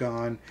now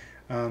gone,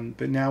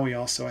 but now we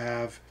also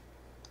have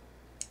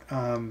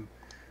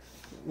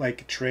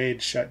like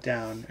trade shut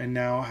down, and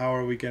now how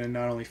are we going to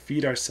not only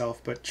feed ourselves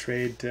but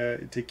trade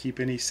to keep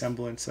any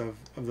semblance of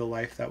the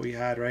life that we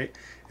had, right?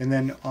 And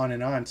then on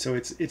and on. So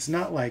it's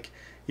not like,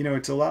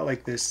 it's a lot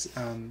like this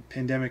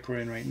pandemic we're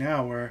in right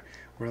now, where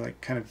we're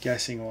like kind of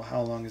guessing, well,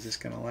 how long is this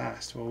going to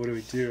last? Well, what do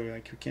we do?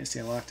 Like, we can't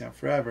stay in lockdown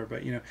forever,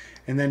 but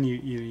and then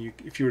you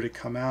if you were to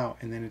come out,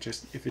 and then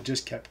if it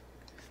just kept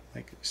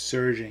like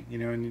surging,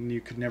 and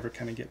you could never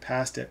kind of get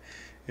past it,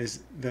 is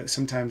that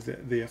sometimes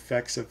the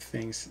effects of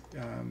things,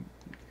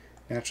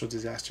 natural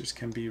disasters,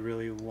 can be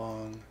really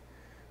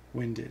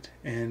long-winded,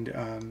 and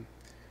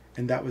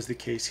that was the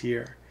case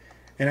here.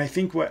 And I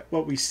think what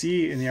we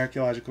see in the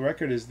archaeological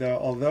record is that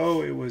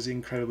although it was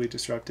incredibly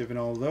disruptive, and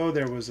although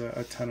there was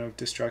a ton of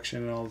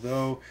destruction, and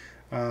although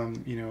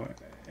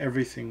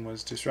everything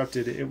was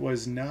disrupted, it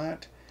was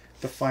not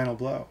the final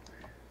blow.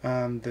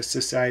 The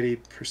society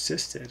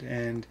persisted,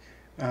 and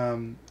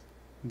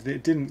they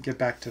didn't get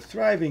back to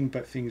thriving,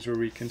 but things were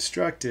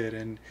reconstructed,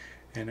 and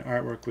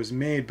artwork was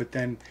made. But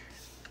then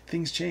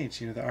things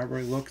changed. The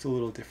artwork looked a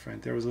little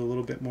different. There was a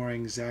little bit more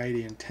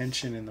anxiety and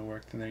tension in the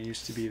work than there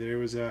used to be. There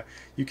was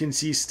you can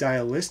see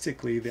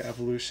stylistically the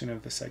evolution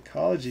of the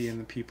psychology in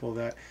the people,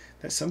 that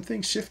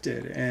something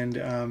shifted,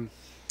 and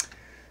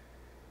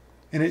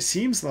it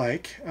seems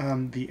like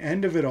the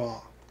end of it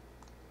all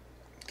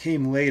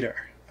came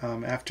later,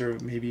 after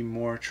maybe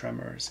more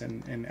tremors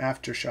and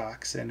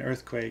aftershocks and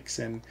earthquakes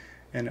and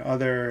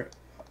other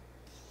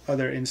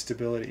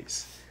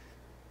instabilities.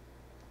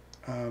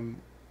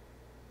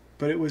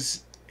 But it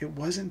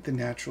wasn't the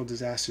natural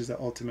disasters that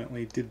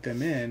ultimately did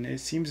them in. It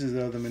seems as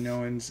though the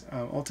Minoans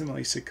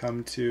ultimately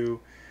succumbed to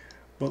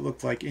what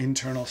looked like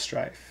internal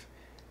strife.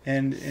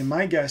 And in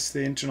my guess,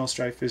 the internal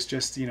strife is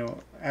just,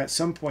 at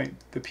some point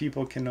the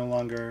people can no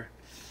longer,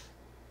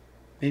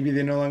 maybe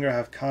they no longer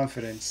have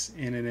confidence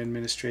in an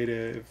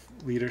administrative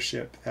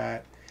leadership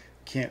that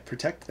can't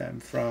protect them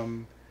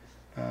from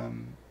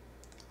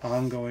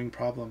ongoing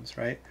problems,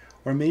 right?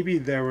 Or maybe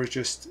there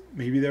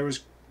was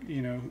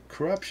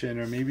corruption,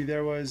 or maybe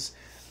there was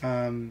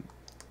the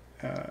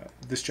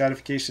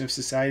stratification of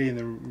society,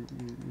 and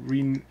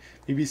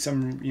maybe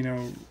some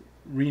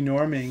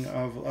renorming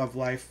of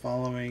life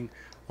following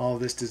all of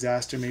this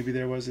disaster. Maybe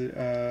there was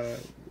a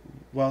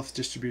wealth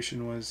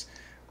distribution was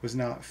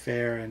not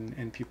fair,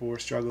 and people were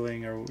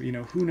struggling, or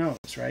who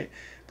knows, right?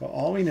 But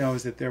all we know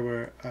is that there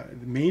were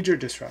major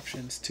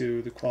disruptions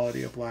to the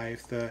quality of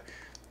life, the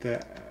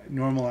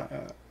normal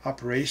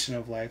operation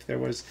of life. There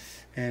was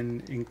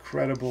an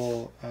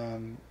incredible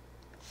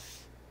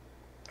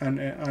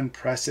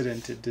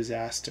unprecedented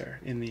disaster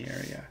in the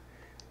area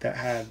that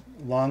had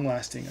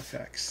long-lasting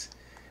effects.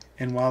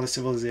 and while the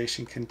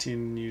civilization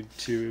continued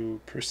to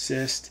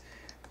persist,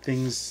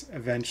 things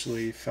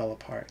eventually fell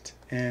apart.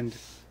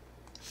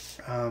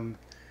 Um,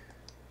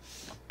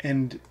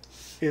 and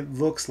it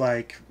looks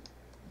like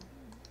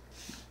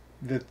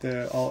that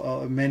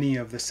many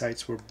of the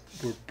sites were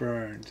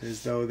burned,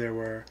 as though there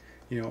were,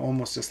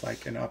 almost just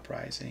like an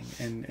uprising,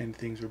 and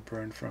things were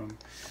burned from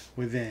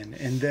within.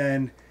 And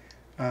then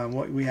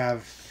what we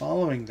have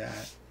following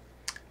that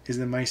is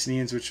the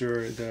Mycenaeans, which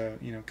are the,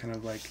 kind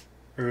of like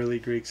early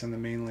Greeks on the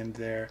mainland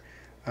there,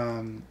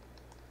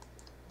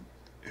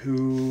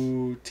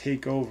 who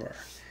take over,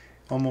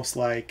 almost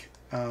like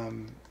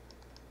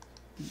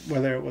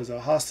whether it was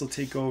a hostile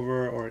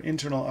takeover or an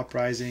internal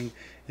uprising.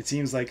 It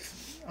seems like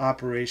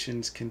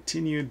operations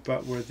continued,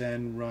 but were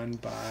then run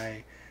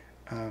by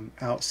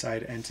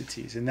outside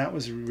entities, and that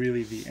was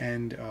really the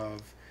end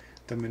of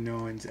the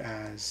Minoans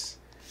as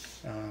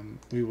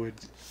we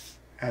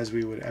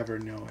would ever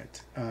know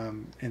it.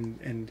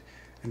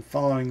 And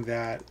following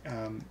that,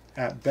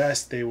 at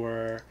best they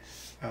were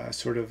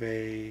sort of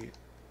a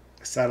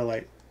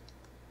satellite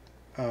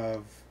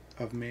of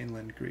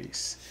mainland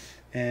Greece,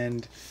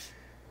 and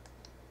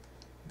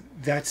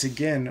that's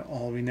again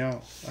all we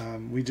know.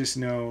 We just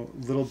know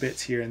little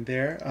bits here and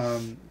there.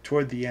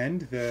 Toward the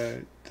end,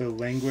 the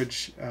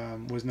language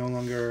was no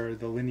longer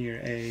the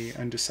Linear A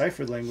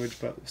undeciphered language,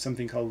 but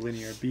something called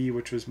Linear B,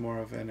 which was more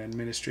of an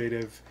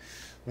administrative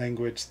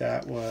language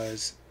that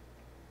was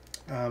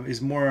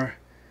is more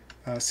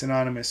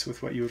synonymous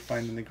with what you would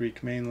find in the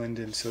Greek mainland,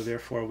 and so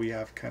therefore we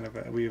have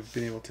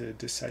been able to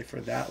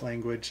decipher that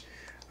language,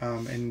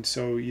 and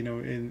so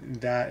in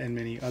that and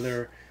many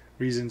other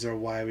reasons are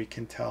why we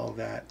can tell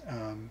that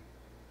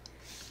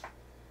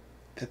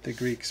that the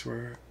Greeks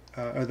were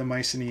or the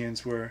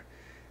Mycenaeans were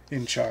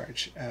in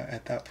charge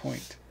at that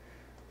point.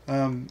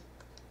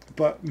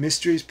 But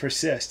mysteries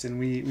persist, and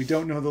we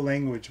don't know the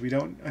language. We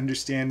don't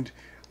understand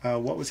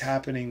what was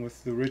happening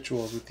with the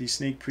rituals, with these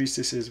snake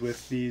priestesses,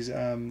 with these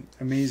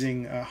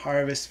amazing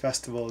harvest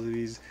festivals,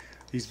 these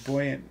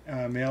buoyant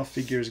male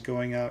figures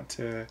going out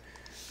to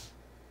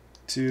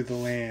the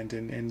land,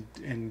 and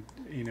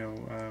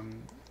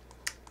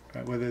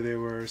whether they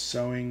were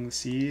sowing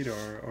seed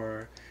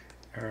or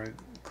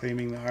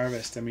claiming the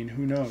harvest. I mean,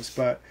 who knows?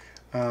 But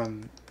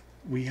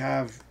we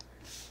have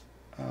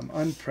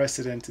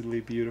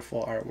unprecedentedly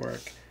beautiful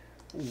artwork,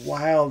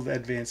 wild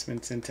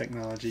advancements in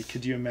technology.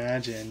 Could you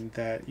imagine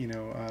that,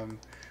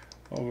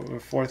 over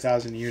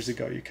 4,000 years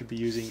ago, you could be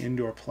using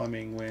indoor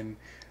plumbing when,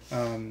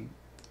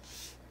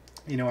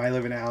 I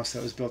live in a house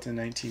that was built in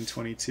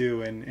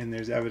 1922, and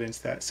there's evidence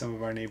that some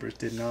of our neighbors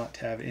did not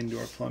have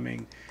indoor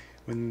plumbing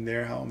when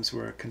their homes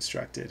were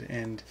constructed,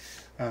 and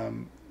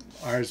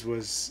ours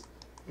was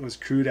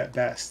crude at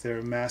best. There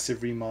were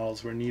massive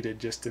remodels were needed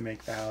just to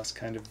make the house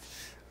kind of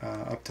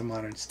up to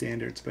modern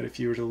standards. But if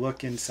you were to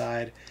look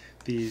inside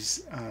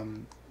these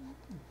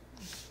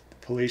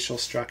palatial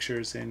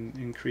structures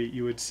in Crete,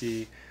 you would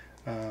see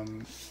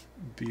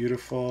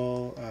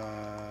beautiful,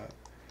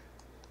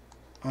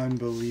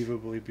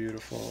 unbelievably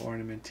beautiful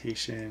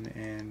ornamentation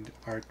and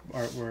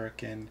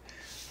artwork, and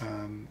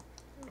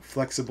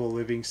flexible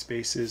living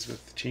spaces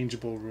with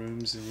changeable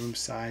rooms and room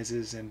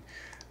sizes, and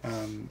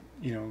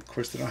of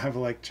course they don't have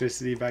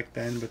electricity back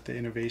then, but the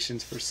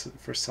innovations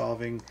for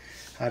solving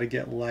how to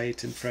get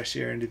light and fresh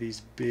air into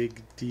these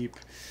big, deep,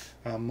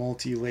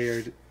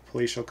 multi-layered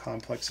palatial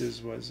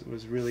complexes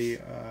was really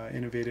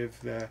innovative.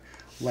 The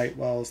light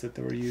wells that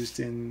were used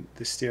in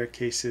the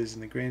staircases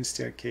and the grand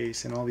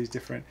staircase, and all these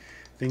different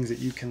things that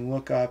you can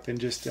look up and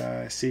just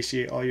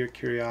satiate all your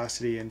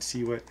curiosity and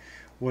see what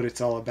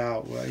it's all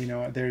about.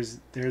 Well, there's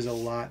a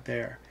lot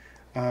there,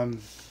 and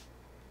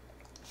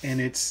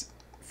it's,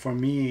 for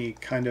me,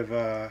 kind of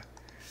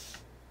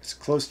it's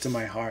close to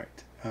my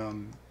heart.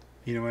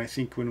 I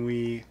think when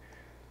we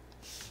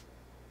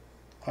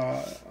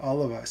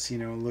all of us,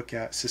 look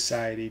at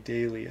society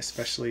daily,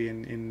 especially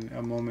in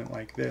a moment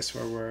like this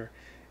where we're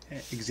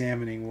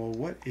examining, well,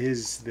 what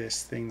is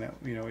this thing that,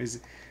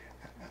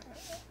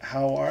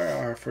 how are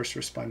our first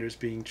responders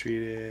being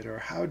treated, or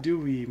how do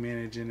we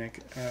manage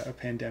a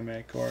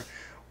pandemic, or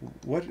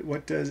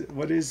what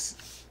does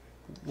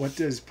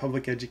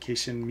public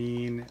education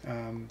mean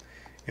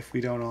if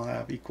we don't all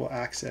have equal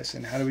access,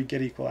 and how do we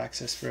get equal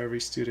access for every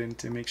student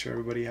to make sure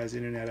everybody has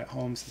internet at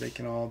home so they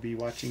can all be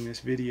watching this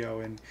video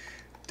and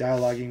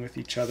dialoguing with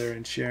each other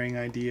and sharing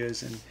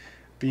ideas and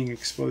being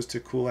exposed to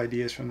cool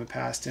ideas from the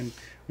past. And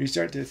when you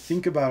start to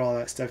think about all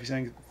that stuff, you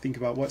start to think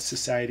about what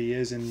society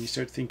is, and you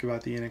start to think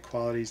about the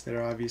inequalities that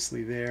are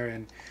obviously there,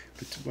 and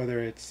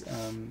whether it's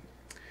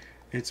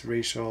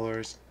racial, or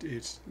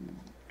it's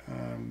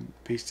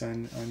based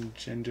on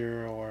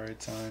gender, or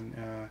it's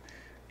on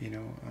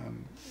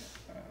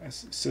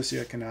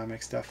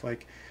socioeconomic stuff,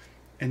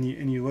 and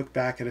you look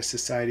back at a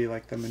society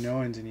like the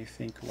Minoans and you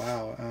think,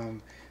 wow,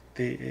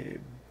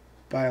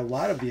 by a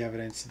lot of the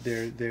evidence,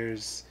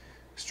 there's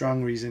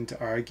strong reason to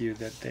argue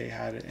that they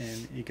had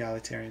an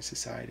egalitarian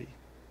society,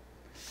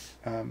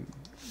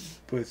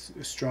 with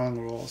strong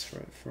roles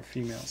for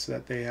females, so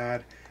that they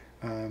had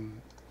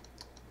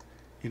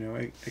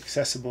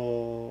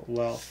accessible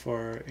wealth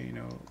for a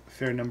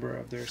fair number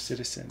of their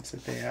citizens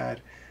that they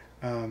had.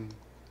 Um,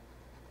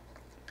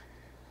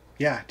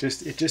 yeah,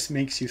 it just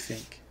makes you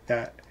think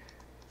that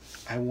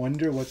I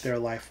wonder what their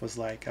life was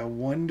like. I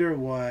wonder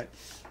what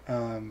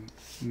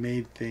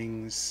made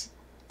things,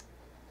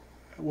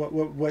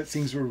 what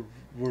things were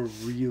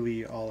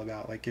really all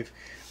about. Like,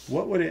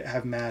 what would it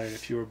have mattered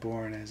if you were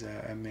born as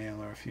a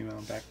male or a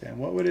female back then?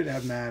 What would it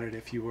have mattered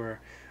if you were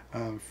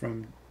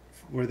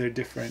were there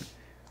different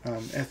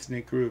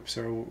ethnic groups,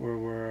 or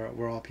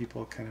were all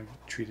people kind of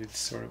treated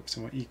sort of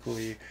somewhat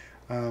equally?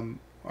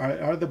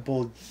 Are the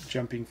bull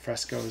jumping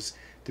frescoes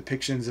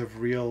depictions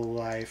of real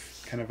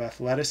life kind of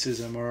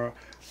athleticism, or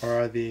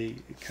are they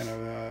kind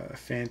of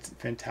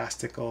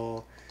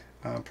fantastical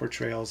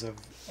portrayals of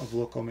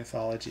local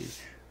mythology?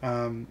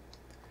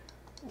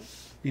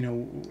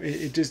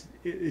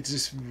 It's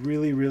just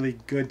really, really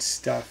good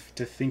stuff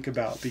to think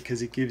about,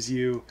 because it gives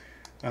you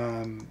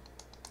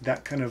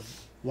that kind of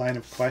line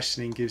of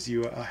questioning, gives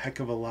you a heck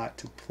of a lot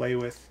to play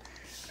with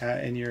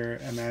in your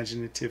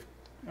imaginative,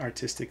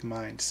 artistic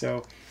mind.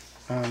 So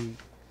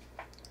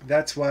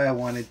that's why I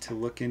wanted to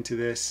look into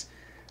this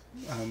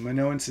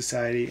Minoan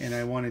society, and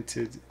I wanted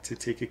to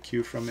take a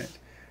cue from it.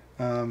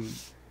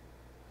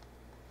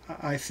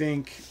 I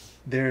think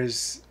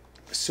there's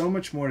so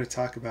much more to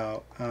talk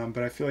about,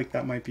 but I feel like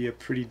that might be a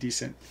pretty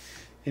decent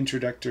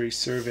introductory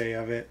survey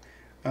of it.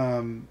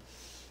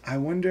 I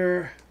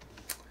wonder,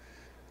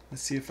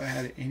 let's see if I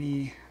had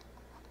any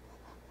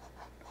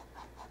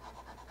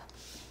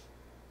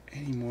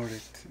more to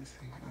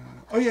think.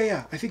 Oh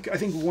yeah. I think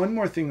one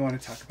more thing I want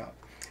to talk about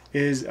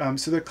is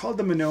so they're called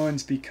the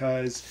Minoans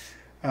because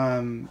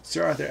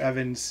Sir Arthur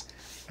Evans,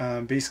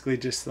 basically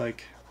just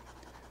like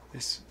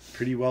this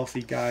pretty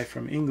wealthy guy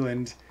from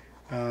England,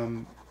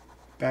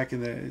 back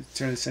in the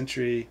turn of the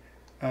century,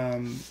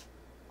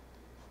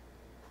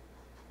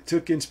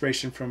 took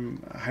inspiration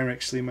from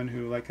Heinrich Schliemann,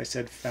 who, like I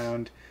said,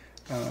 found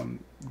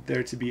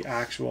there to be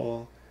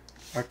actual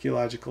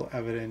archaeological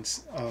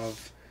evidence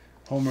of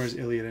Homer's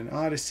Iliad and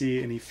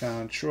Odyssey, and he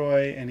found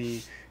Troy, and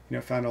he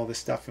found all this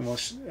stuff. And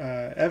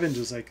Evans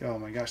was like, oh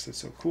my gosh, that's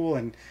so cool,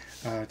 and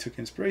took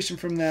inspiration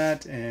from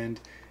that, and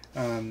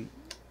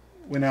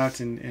went out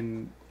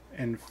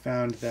and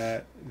found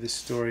that the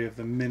story of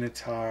the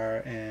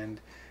Minotaur and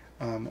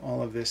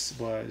all of this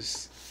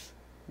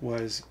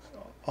was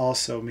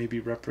also maybe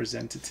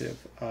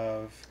representative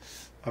of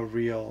a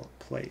real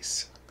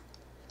place.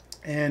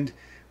 And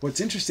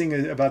what's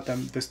interesting about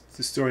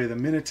the story of the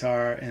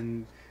Minotaur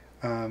and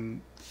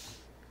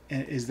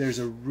is there's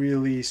a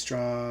really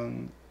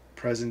strong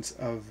presence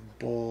of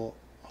bull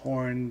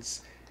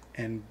horns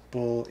and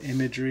bull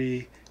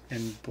imagery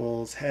and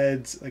bulls'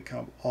 heads, like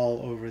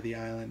all over the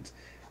island.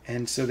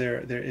 And so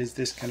there is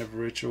this kind of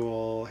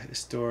ritual,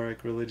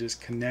 historic, religious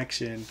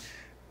connection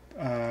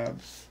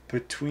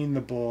between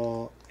the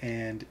bull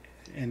and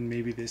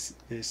maybe this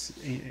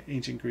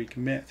ancient Greek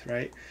myth,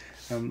 right?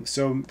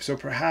 So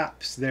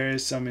perhaps there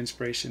is some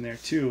inspiration there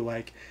too,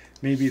 like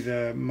maybe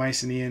the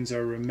Mycenaeans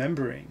are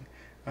remembering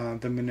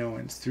the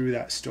Minoans through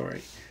that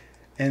story.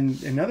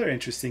 And another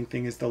interesting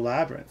thing is the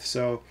labyrinth.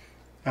 So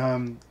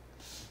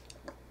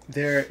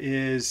there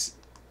is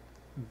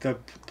the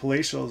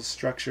palatial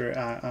structure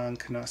on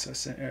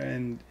Knossos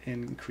and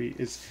in Crete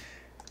is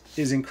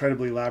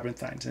incredibly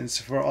labyrinthine. And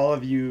so for all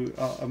of you,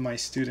 of my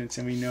students,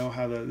 and we know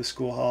how the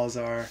school halls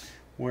are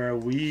where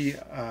we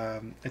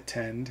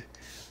attend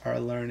our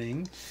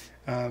learning,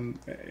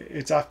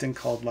 it's often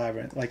called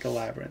labyrinth, like a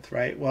labyrinth,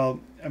 right? Well,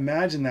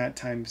 imagine that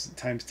times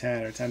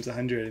 10 or times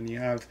 100, and you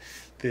have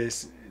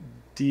this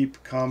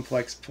deep,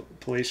 complex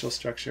palatial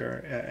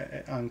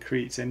structure on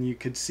Crete, and you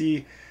could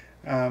see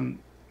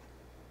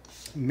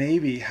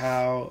maybe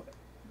how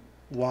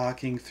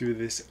walking through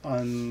this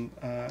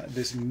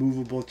this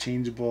movable,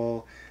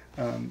 changeable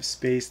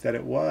space that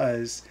it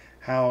was,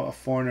 how a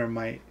foreigner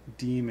might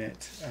deem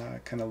it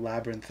kind of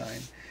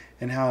labyrinthine,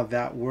 and how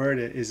that word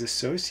is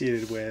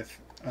associated with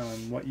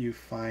what you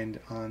find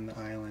on the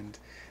island.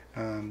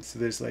 So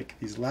there's like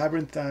these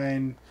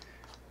labyrinthine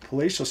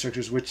palatial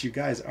structures, which, you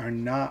guys, are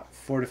not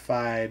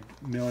fortified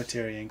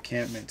military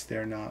encampments.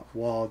 They're not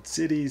walled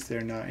cities.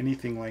 They're not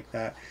anything like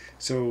that.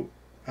 So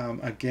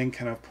again,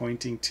 kind of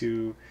pointing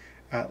to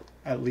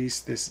at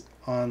least this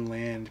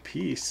on-land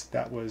piece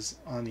that was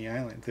on the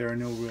island. There are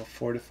no real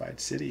fortified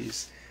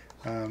cities,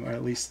 or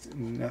at least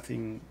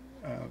nothing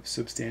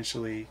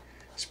substantially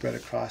spread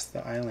across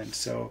the island.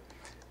 So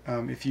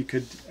if you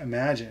could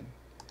imagine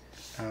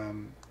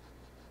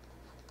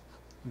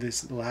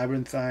this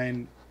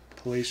labyrinthine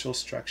palatial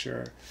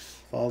structure,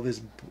 all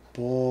this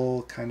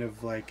bull kind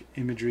of like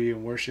imagery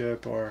and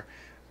worship or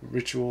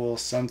ritual,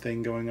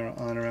 something going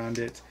on around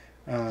it,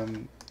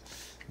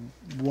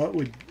 what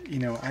would,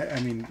 I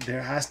mean,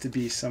 there has to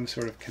be some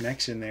sort of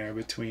connection there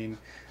between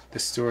the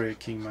story of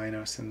King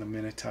Minos and the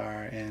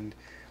Minotaur and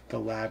the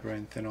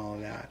labyrinth and all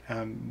of that.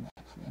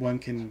 One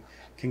can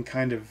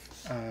kind of,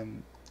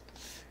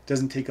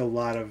 doesn't take a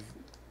lot of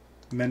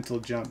mental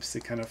jumps to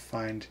kind of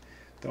find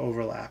the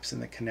overlaps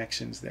and the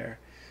connections there.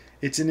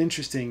 It's an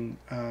interesting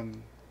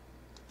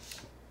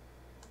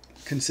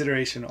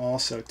consideration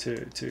also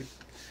to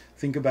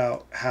think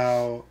about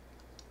how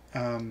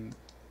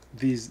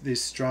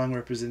these strong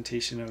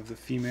representation of the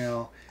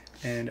female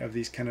and of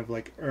these kind of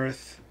like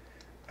earth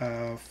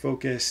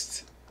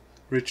focused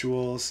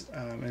rituals,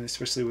 and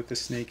especially with the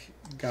snake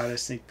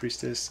goddess, snake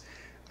priestess,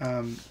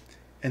 and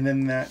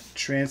then that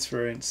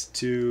transference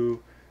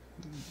to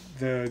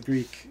the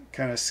Greek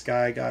kind of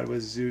sky god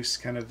was Zeus,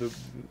 kind of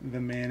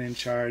the man in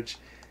charge,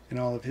 and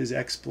all of his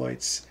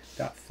exploits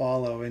that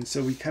follow. And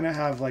so we kind of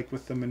have, like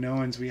with the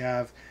Minoans, we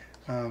have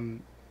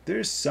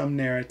there's some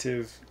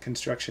narrative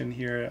construction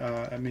here,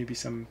 maybe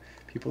some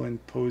people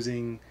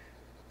imposing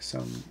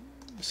some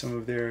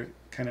of their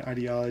kind of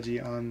ideology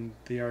on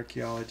the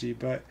archaeology,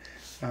 but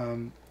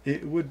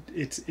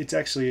it's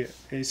actually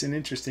an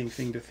interesting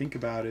thing to think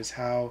about, is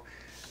how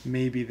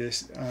maybe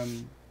this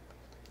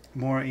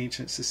more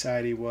ancient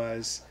society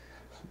was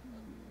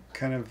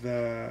kind of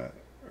the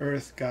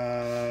earth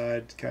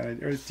god, kind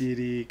of earth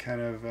deity,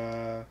 kind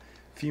of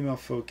female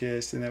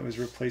focused, and that was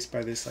replaced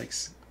by this like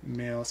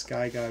male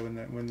sky god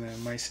when the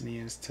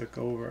Mycenaeans took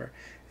over,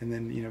 and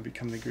then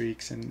become the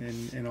Greeks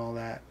and all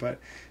that. But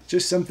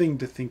just something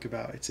to think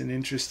about. It's an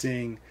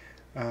interesting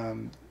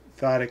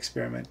thought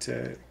experiment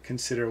to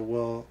consider.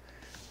 Well,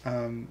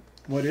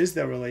 what is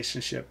the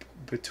relationship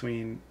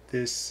between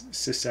this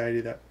society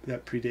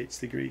that predates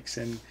the Greeks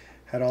and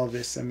had all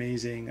this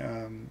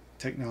amazing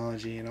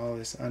technology and all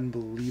this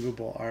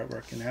unbelievable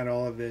artwork, and had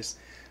all of this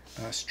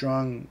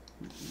strong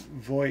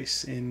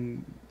voice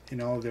in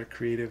all of their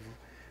creative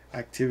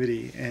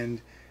activity,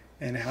 and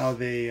how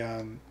they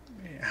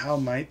how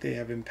might they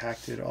have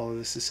impacted all of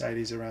the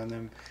societies around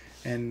them,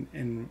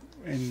 and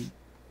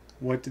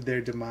what did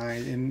their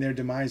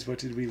demise, what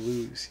did we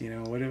lose?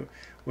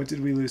 What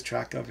did we lose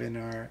track of in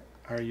our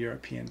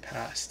European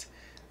past?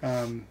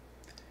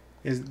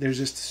 There's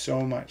just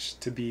so much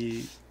to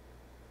be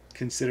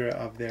considerate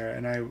of there,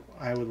 and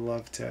I would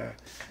love to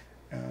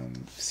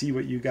see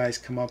what you guys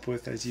come up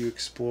with as you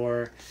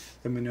explore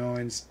the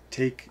Minoans.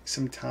 Take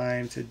some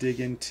time to dig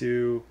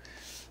into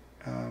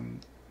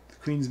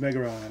Queen's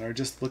Megaron, or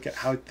just look at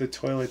how the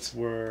toilets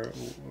were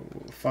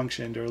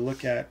functioned, or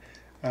look at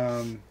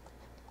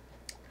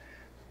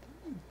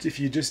if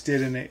you just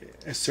did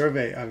a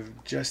survey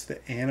of just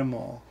the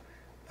animal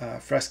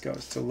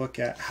frescoes, to look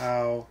at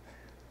how,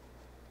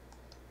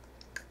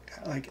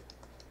 like,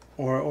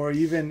 or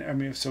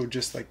even, so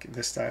just like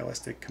the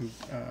stylistic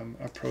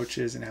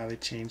approaches and how they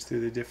change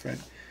through the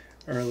different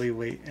early,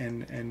 late,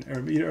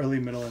 early,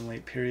 middle, and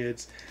late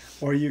periods.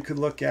 Or you could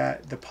look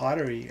at the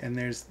pottery, and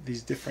there's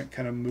these different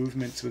kind of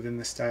movements within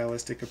the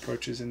stylistic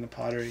approaches in the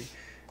pottery.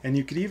 And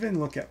you could even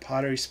look at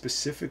pottery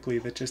specifically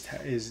that just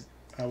is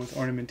with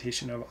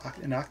ornamentation of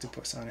an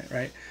octopus on it,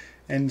 right?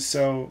 And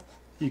so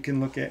you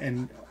can look at,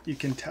 and you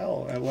can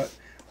tell at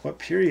what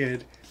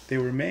period they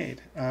were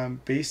made,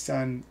 based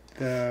on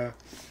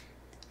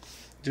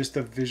just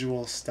the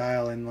visual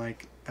style, and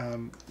like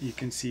you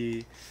can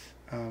see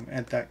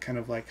at that kind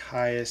of like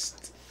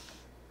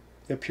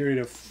the period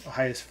of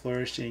highest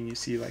flourishing, you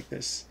see like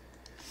this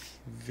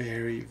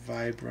very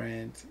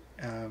vibrant,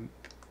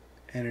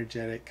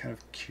 energetic, kind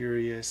of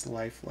curious,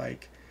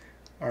 lifelike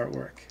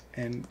artwork,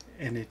 and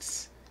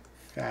it's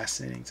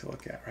fascinating to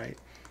look at, right?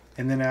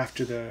 And then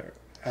after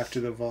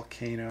the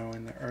volcano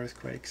and the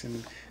earthquakes,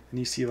 and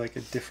you see like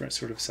a different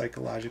sort of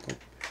psychological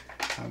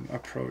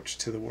approach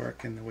to the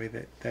work, and the way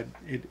that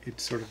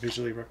it's sort of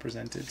visually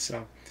represented.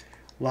 So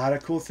a lot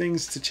of cool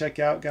things to check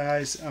out,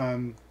 guys.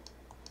 I'm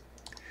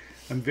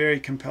very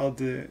compelled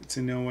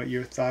to know what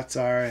your thoughts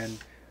are, and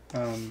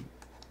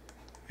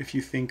if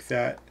you think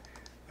that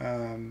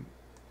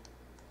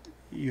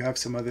you have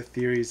some other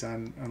theories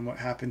on what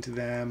happened to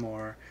them,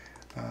 or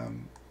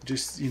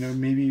just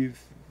maybe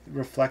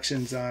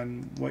reflections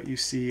on what you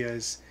see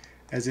as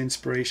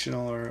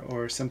inspirational,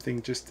 or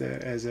something just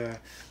as a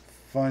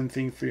fun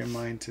thing for your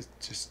mind to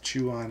just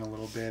chew on a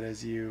little bit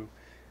as you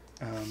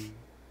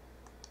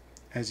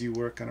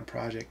work on a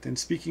project. And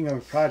speaking of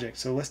a project,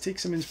 so let's take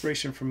some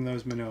inspiration from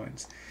those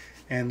Minoans,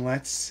 and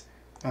let's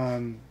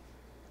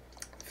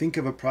think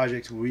of a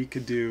project we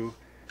could do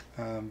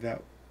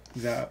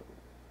that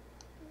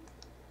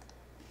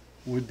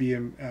would be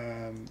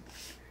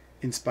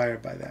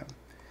inspired by them.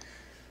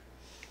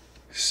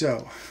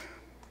 So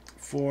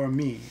for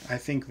me, I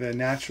think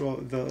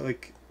the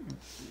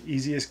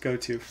easiest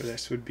go-to for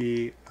this would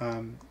be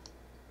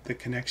the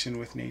connection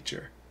with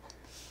nature.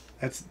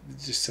 That's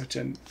just such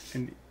an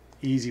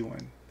easy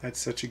one. That's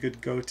such a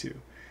good go-to.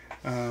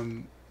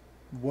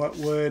 What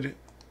would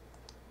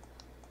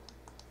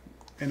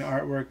an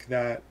artwork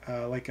that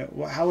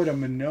how would a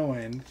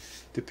Minoan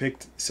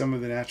depict some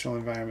of the natural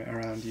environment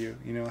around you?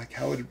 Like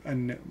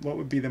what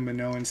would be the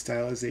Minoan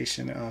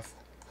stylization of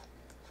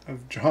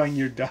drawing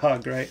your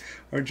dog, right?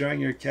 Or drawing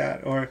your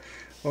cat, or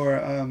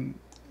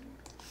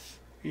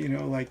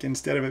like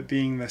instead of it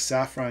being the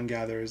saffron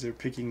gatherers, they're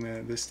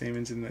picking the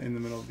stamens in the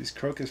middle of these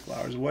crocus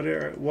flowers.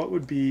 What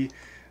would be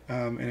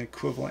an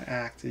equivalent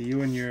act?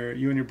 You and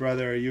your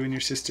brother, or you and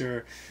your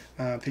sister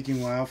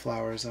picking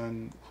wildflowers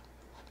in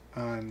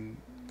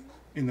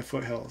the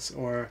foothills,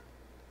 or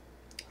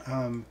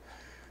Um,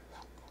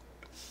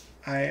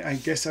 I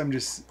guess I'm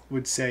just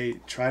would say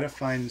try to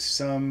find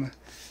some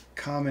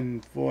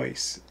common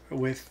voice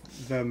with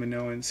the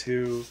Minoans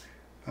who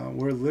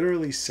were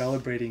literally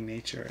celebrating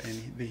nature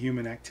and the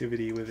human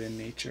activity within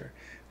nature,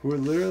 who were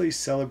literally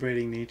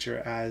celebrating nature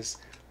as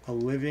a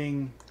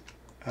living,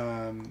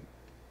 um,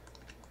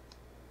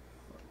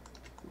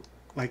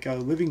 like a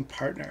living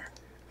partner.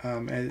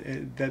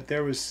 That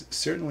there was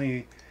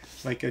certainly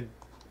like a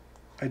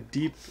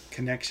deep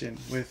connection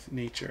with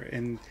nature,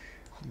 and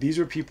these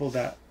were people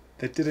that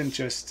didn't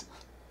just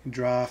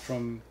draw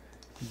from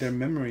their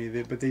memory,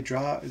 but they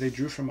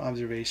drew from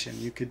observation.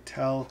 You could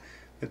tell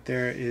that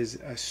there is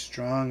a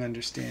strong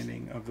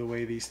understanding of the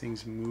way these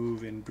things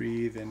move and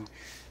breathe and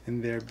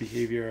their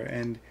behavior,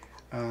 and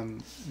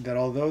that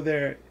although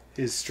there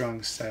is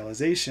strong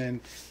stylization,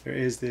 there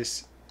is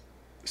this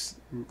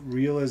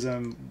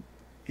realism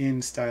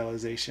in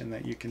stylization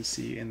that you can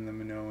see in the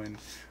Minoan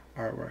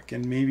artwork,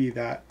 and maybe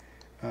that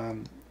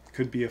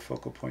could be a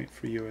focal point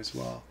for you as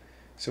well.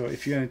 So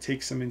if you're going to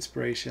take some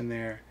inspiration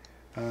there,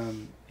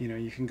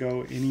 you can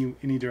go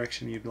any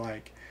direction you'd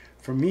like.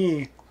 For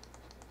me,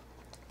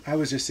 I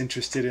was just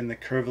interested in the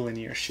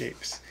curvilinear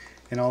shapes,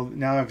 and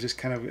now I've just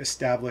kind of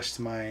established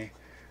my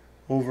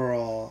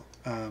overall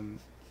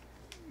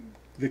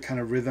the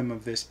kind of rhythm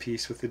of this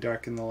piece with the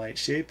dark and the light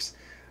shapes.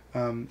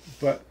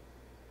 But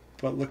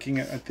looking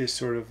at this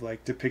sort of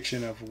like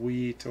depiction of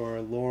wheat or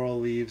laurel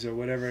leaves or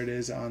whatever it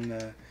is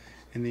in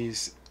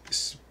these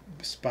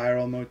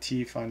spiral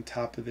motif on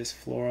top of this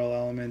floral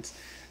element,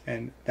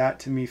 and that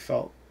to me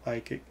felt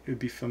like it would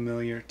be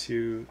familiar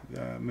to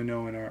the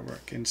Minoan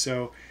artwork. And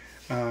so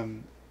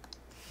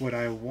what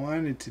I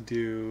wanted to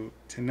do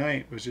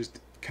tonight was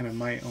just kind of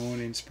my own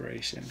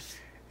inspiration,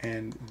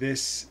 and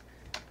this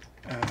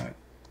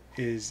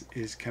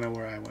is kind of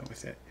where I went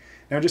with it.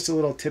 Now, just a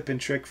little tip and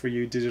trick for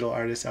you digital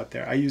artists out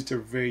there. I used a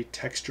very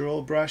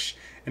textural brush,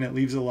 and it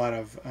leaves a lot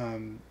of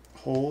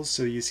holes,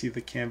 so you see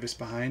the canvas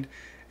behind.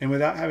 And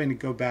without having to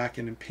go back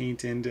and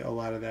paint into a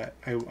lot of that,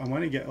 I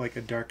want to get like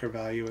a darker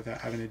value without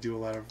having to do a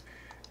lot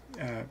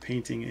of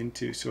painting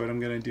into. So what I'm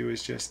going to do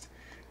is just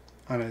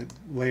on a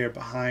layer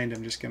behind,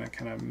 I'm just going to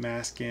kind of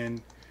mask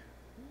in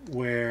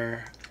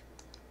wherever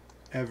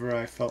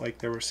I felt like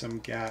there were some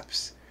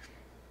gaps.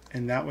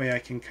 And that way I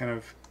can kind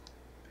of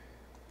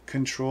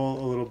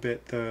control a little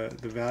bit the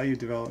value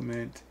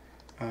development.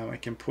 I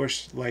can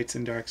push lights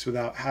and darks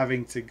without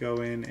having to go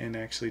in and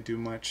actually do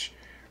much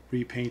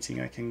repainting.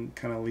 I can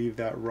kind of leave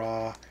that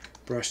raw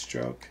brush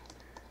stroke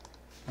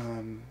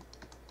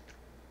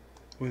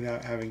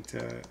without having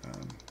to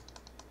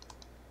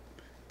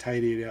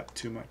tidy it up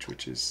too much,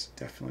 which is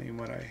definitely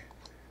what I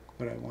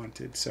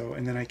wanted. So,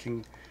 and then I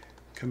can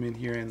come in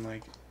here and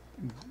like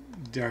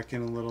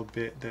darken a little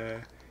bit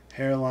the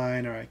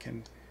hairline, or I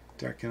can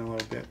darken a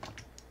little bit,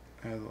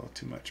 a little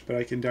too much, but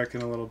I can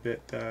darken a little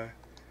bit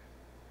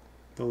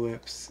the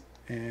lips,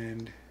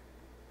 and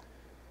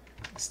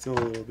still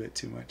a little bit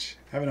too much.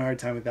 Having a hard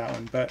time with that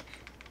one, but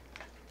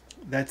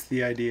that's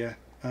the idea.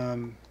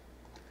 There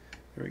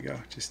we go.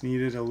 Just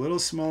needed a little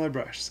smaller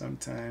brush.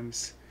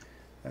 Sometimes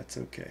that's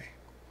okay.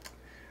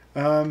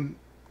 I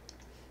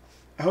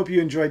hope you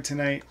enjoyed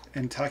tonight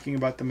and talking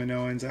about the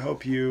Minoans. I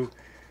hope you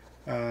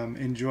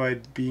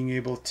enjoyed being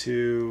able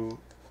to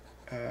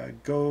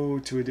go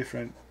to a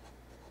different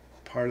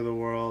part of the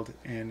world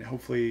and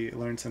hopefully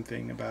learn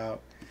something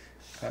about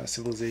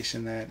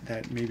civilization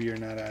that maybe you're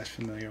not as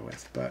familiar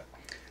with. But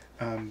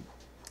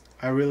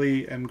I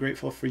really am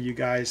grateful for you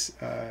guys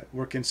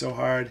working so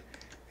hard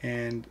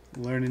and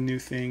learning new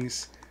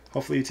things.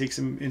 Hopefully you take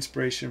some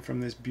inspiration from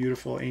this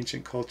beautiful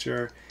ancient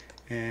culture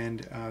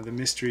and the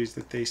mysteries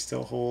that they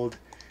still hold,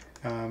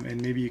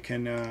 and maybe you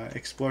can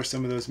explore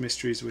some of those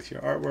mysteries with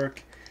your artwork.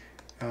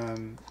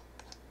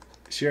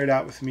 Share it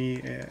out with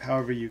me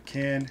however you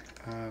can,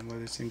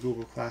 whether it's in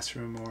Google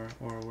Classroom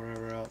or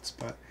wherever else.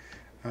 But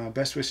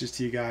best wishes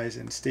to you guys,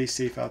 and stay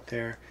safe out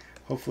there.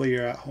 Hopefully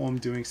you're at home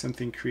doing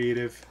something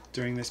creative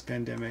during this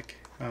pandemic,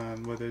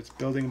 whether it's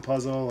building a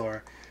puzzle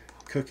or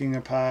cooking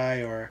a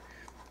pie, or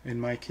in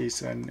my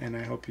case, and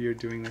I hope you're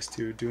doing this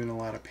too, doing a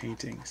lot of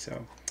painting.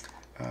 So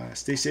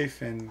stay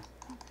safe and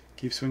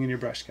keep swinging your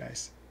brush,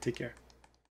 guys. Take care.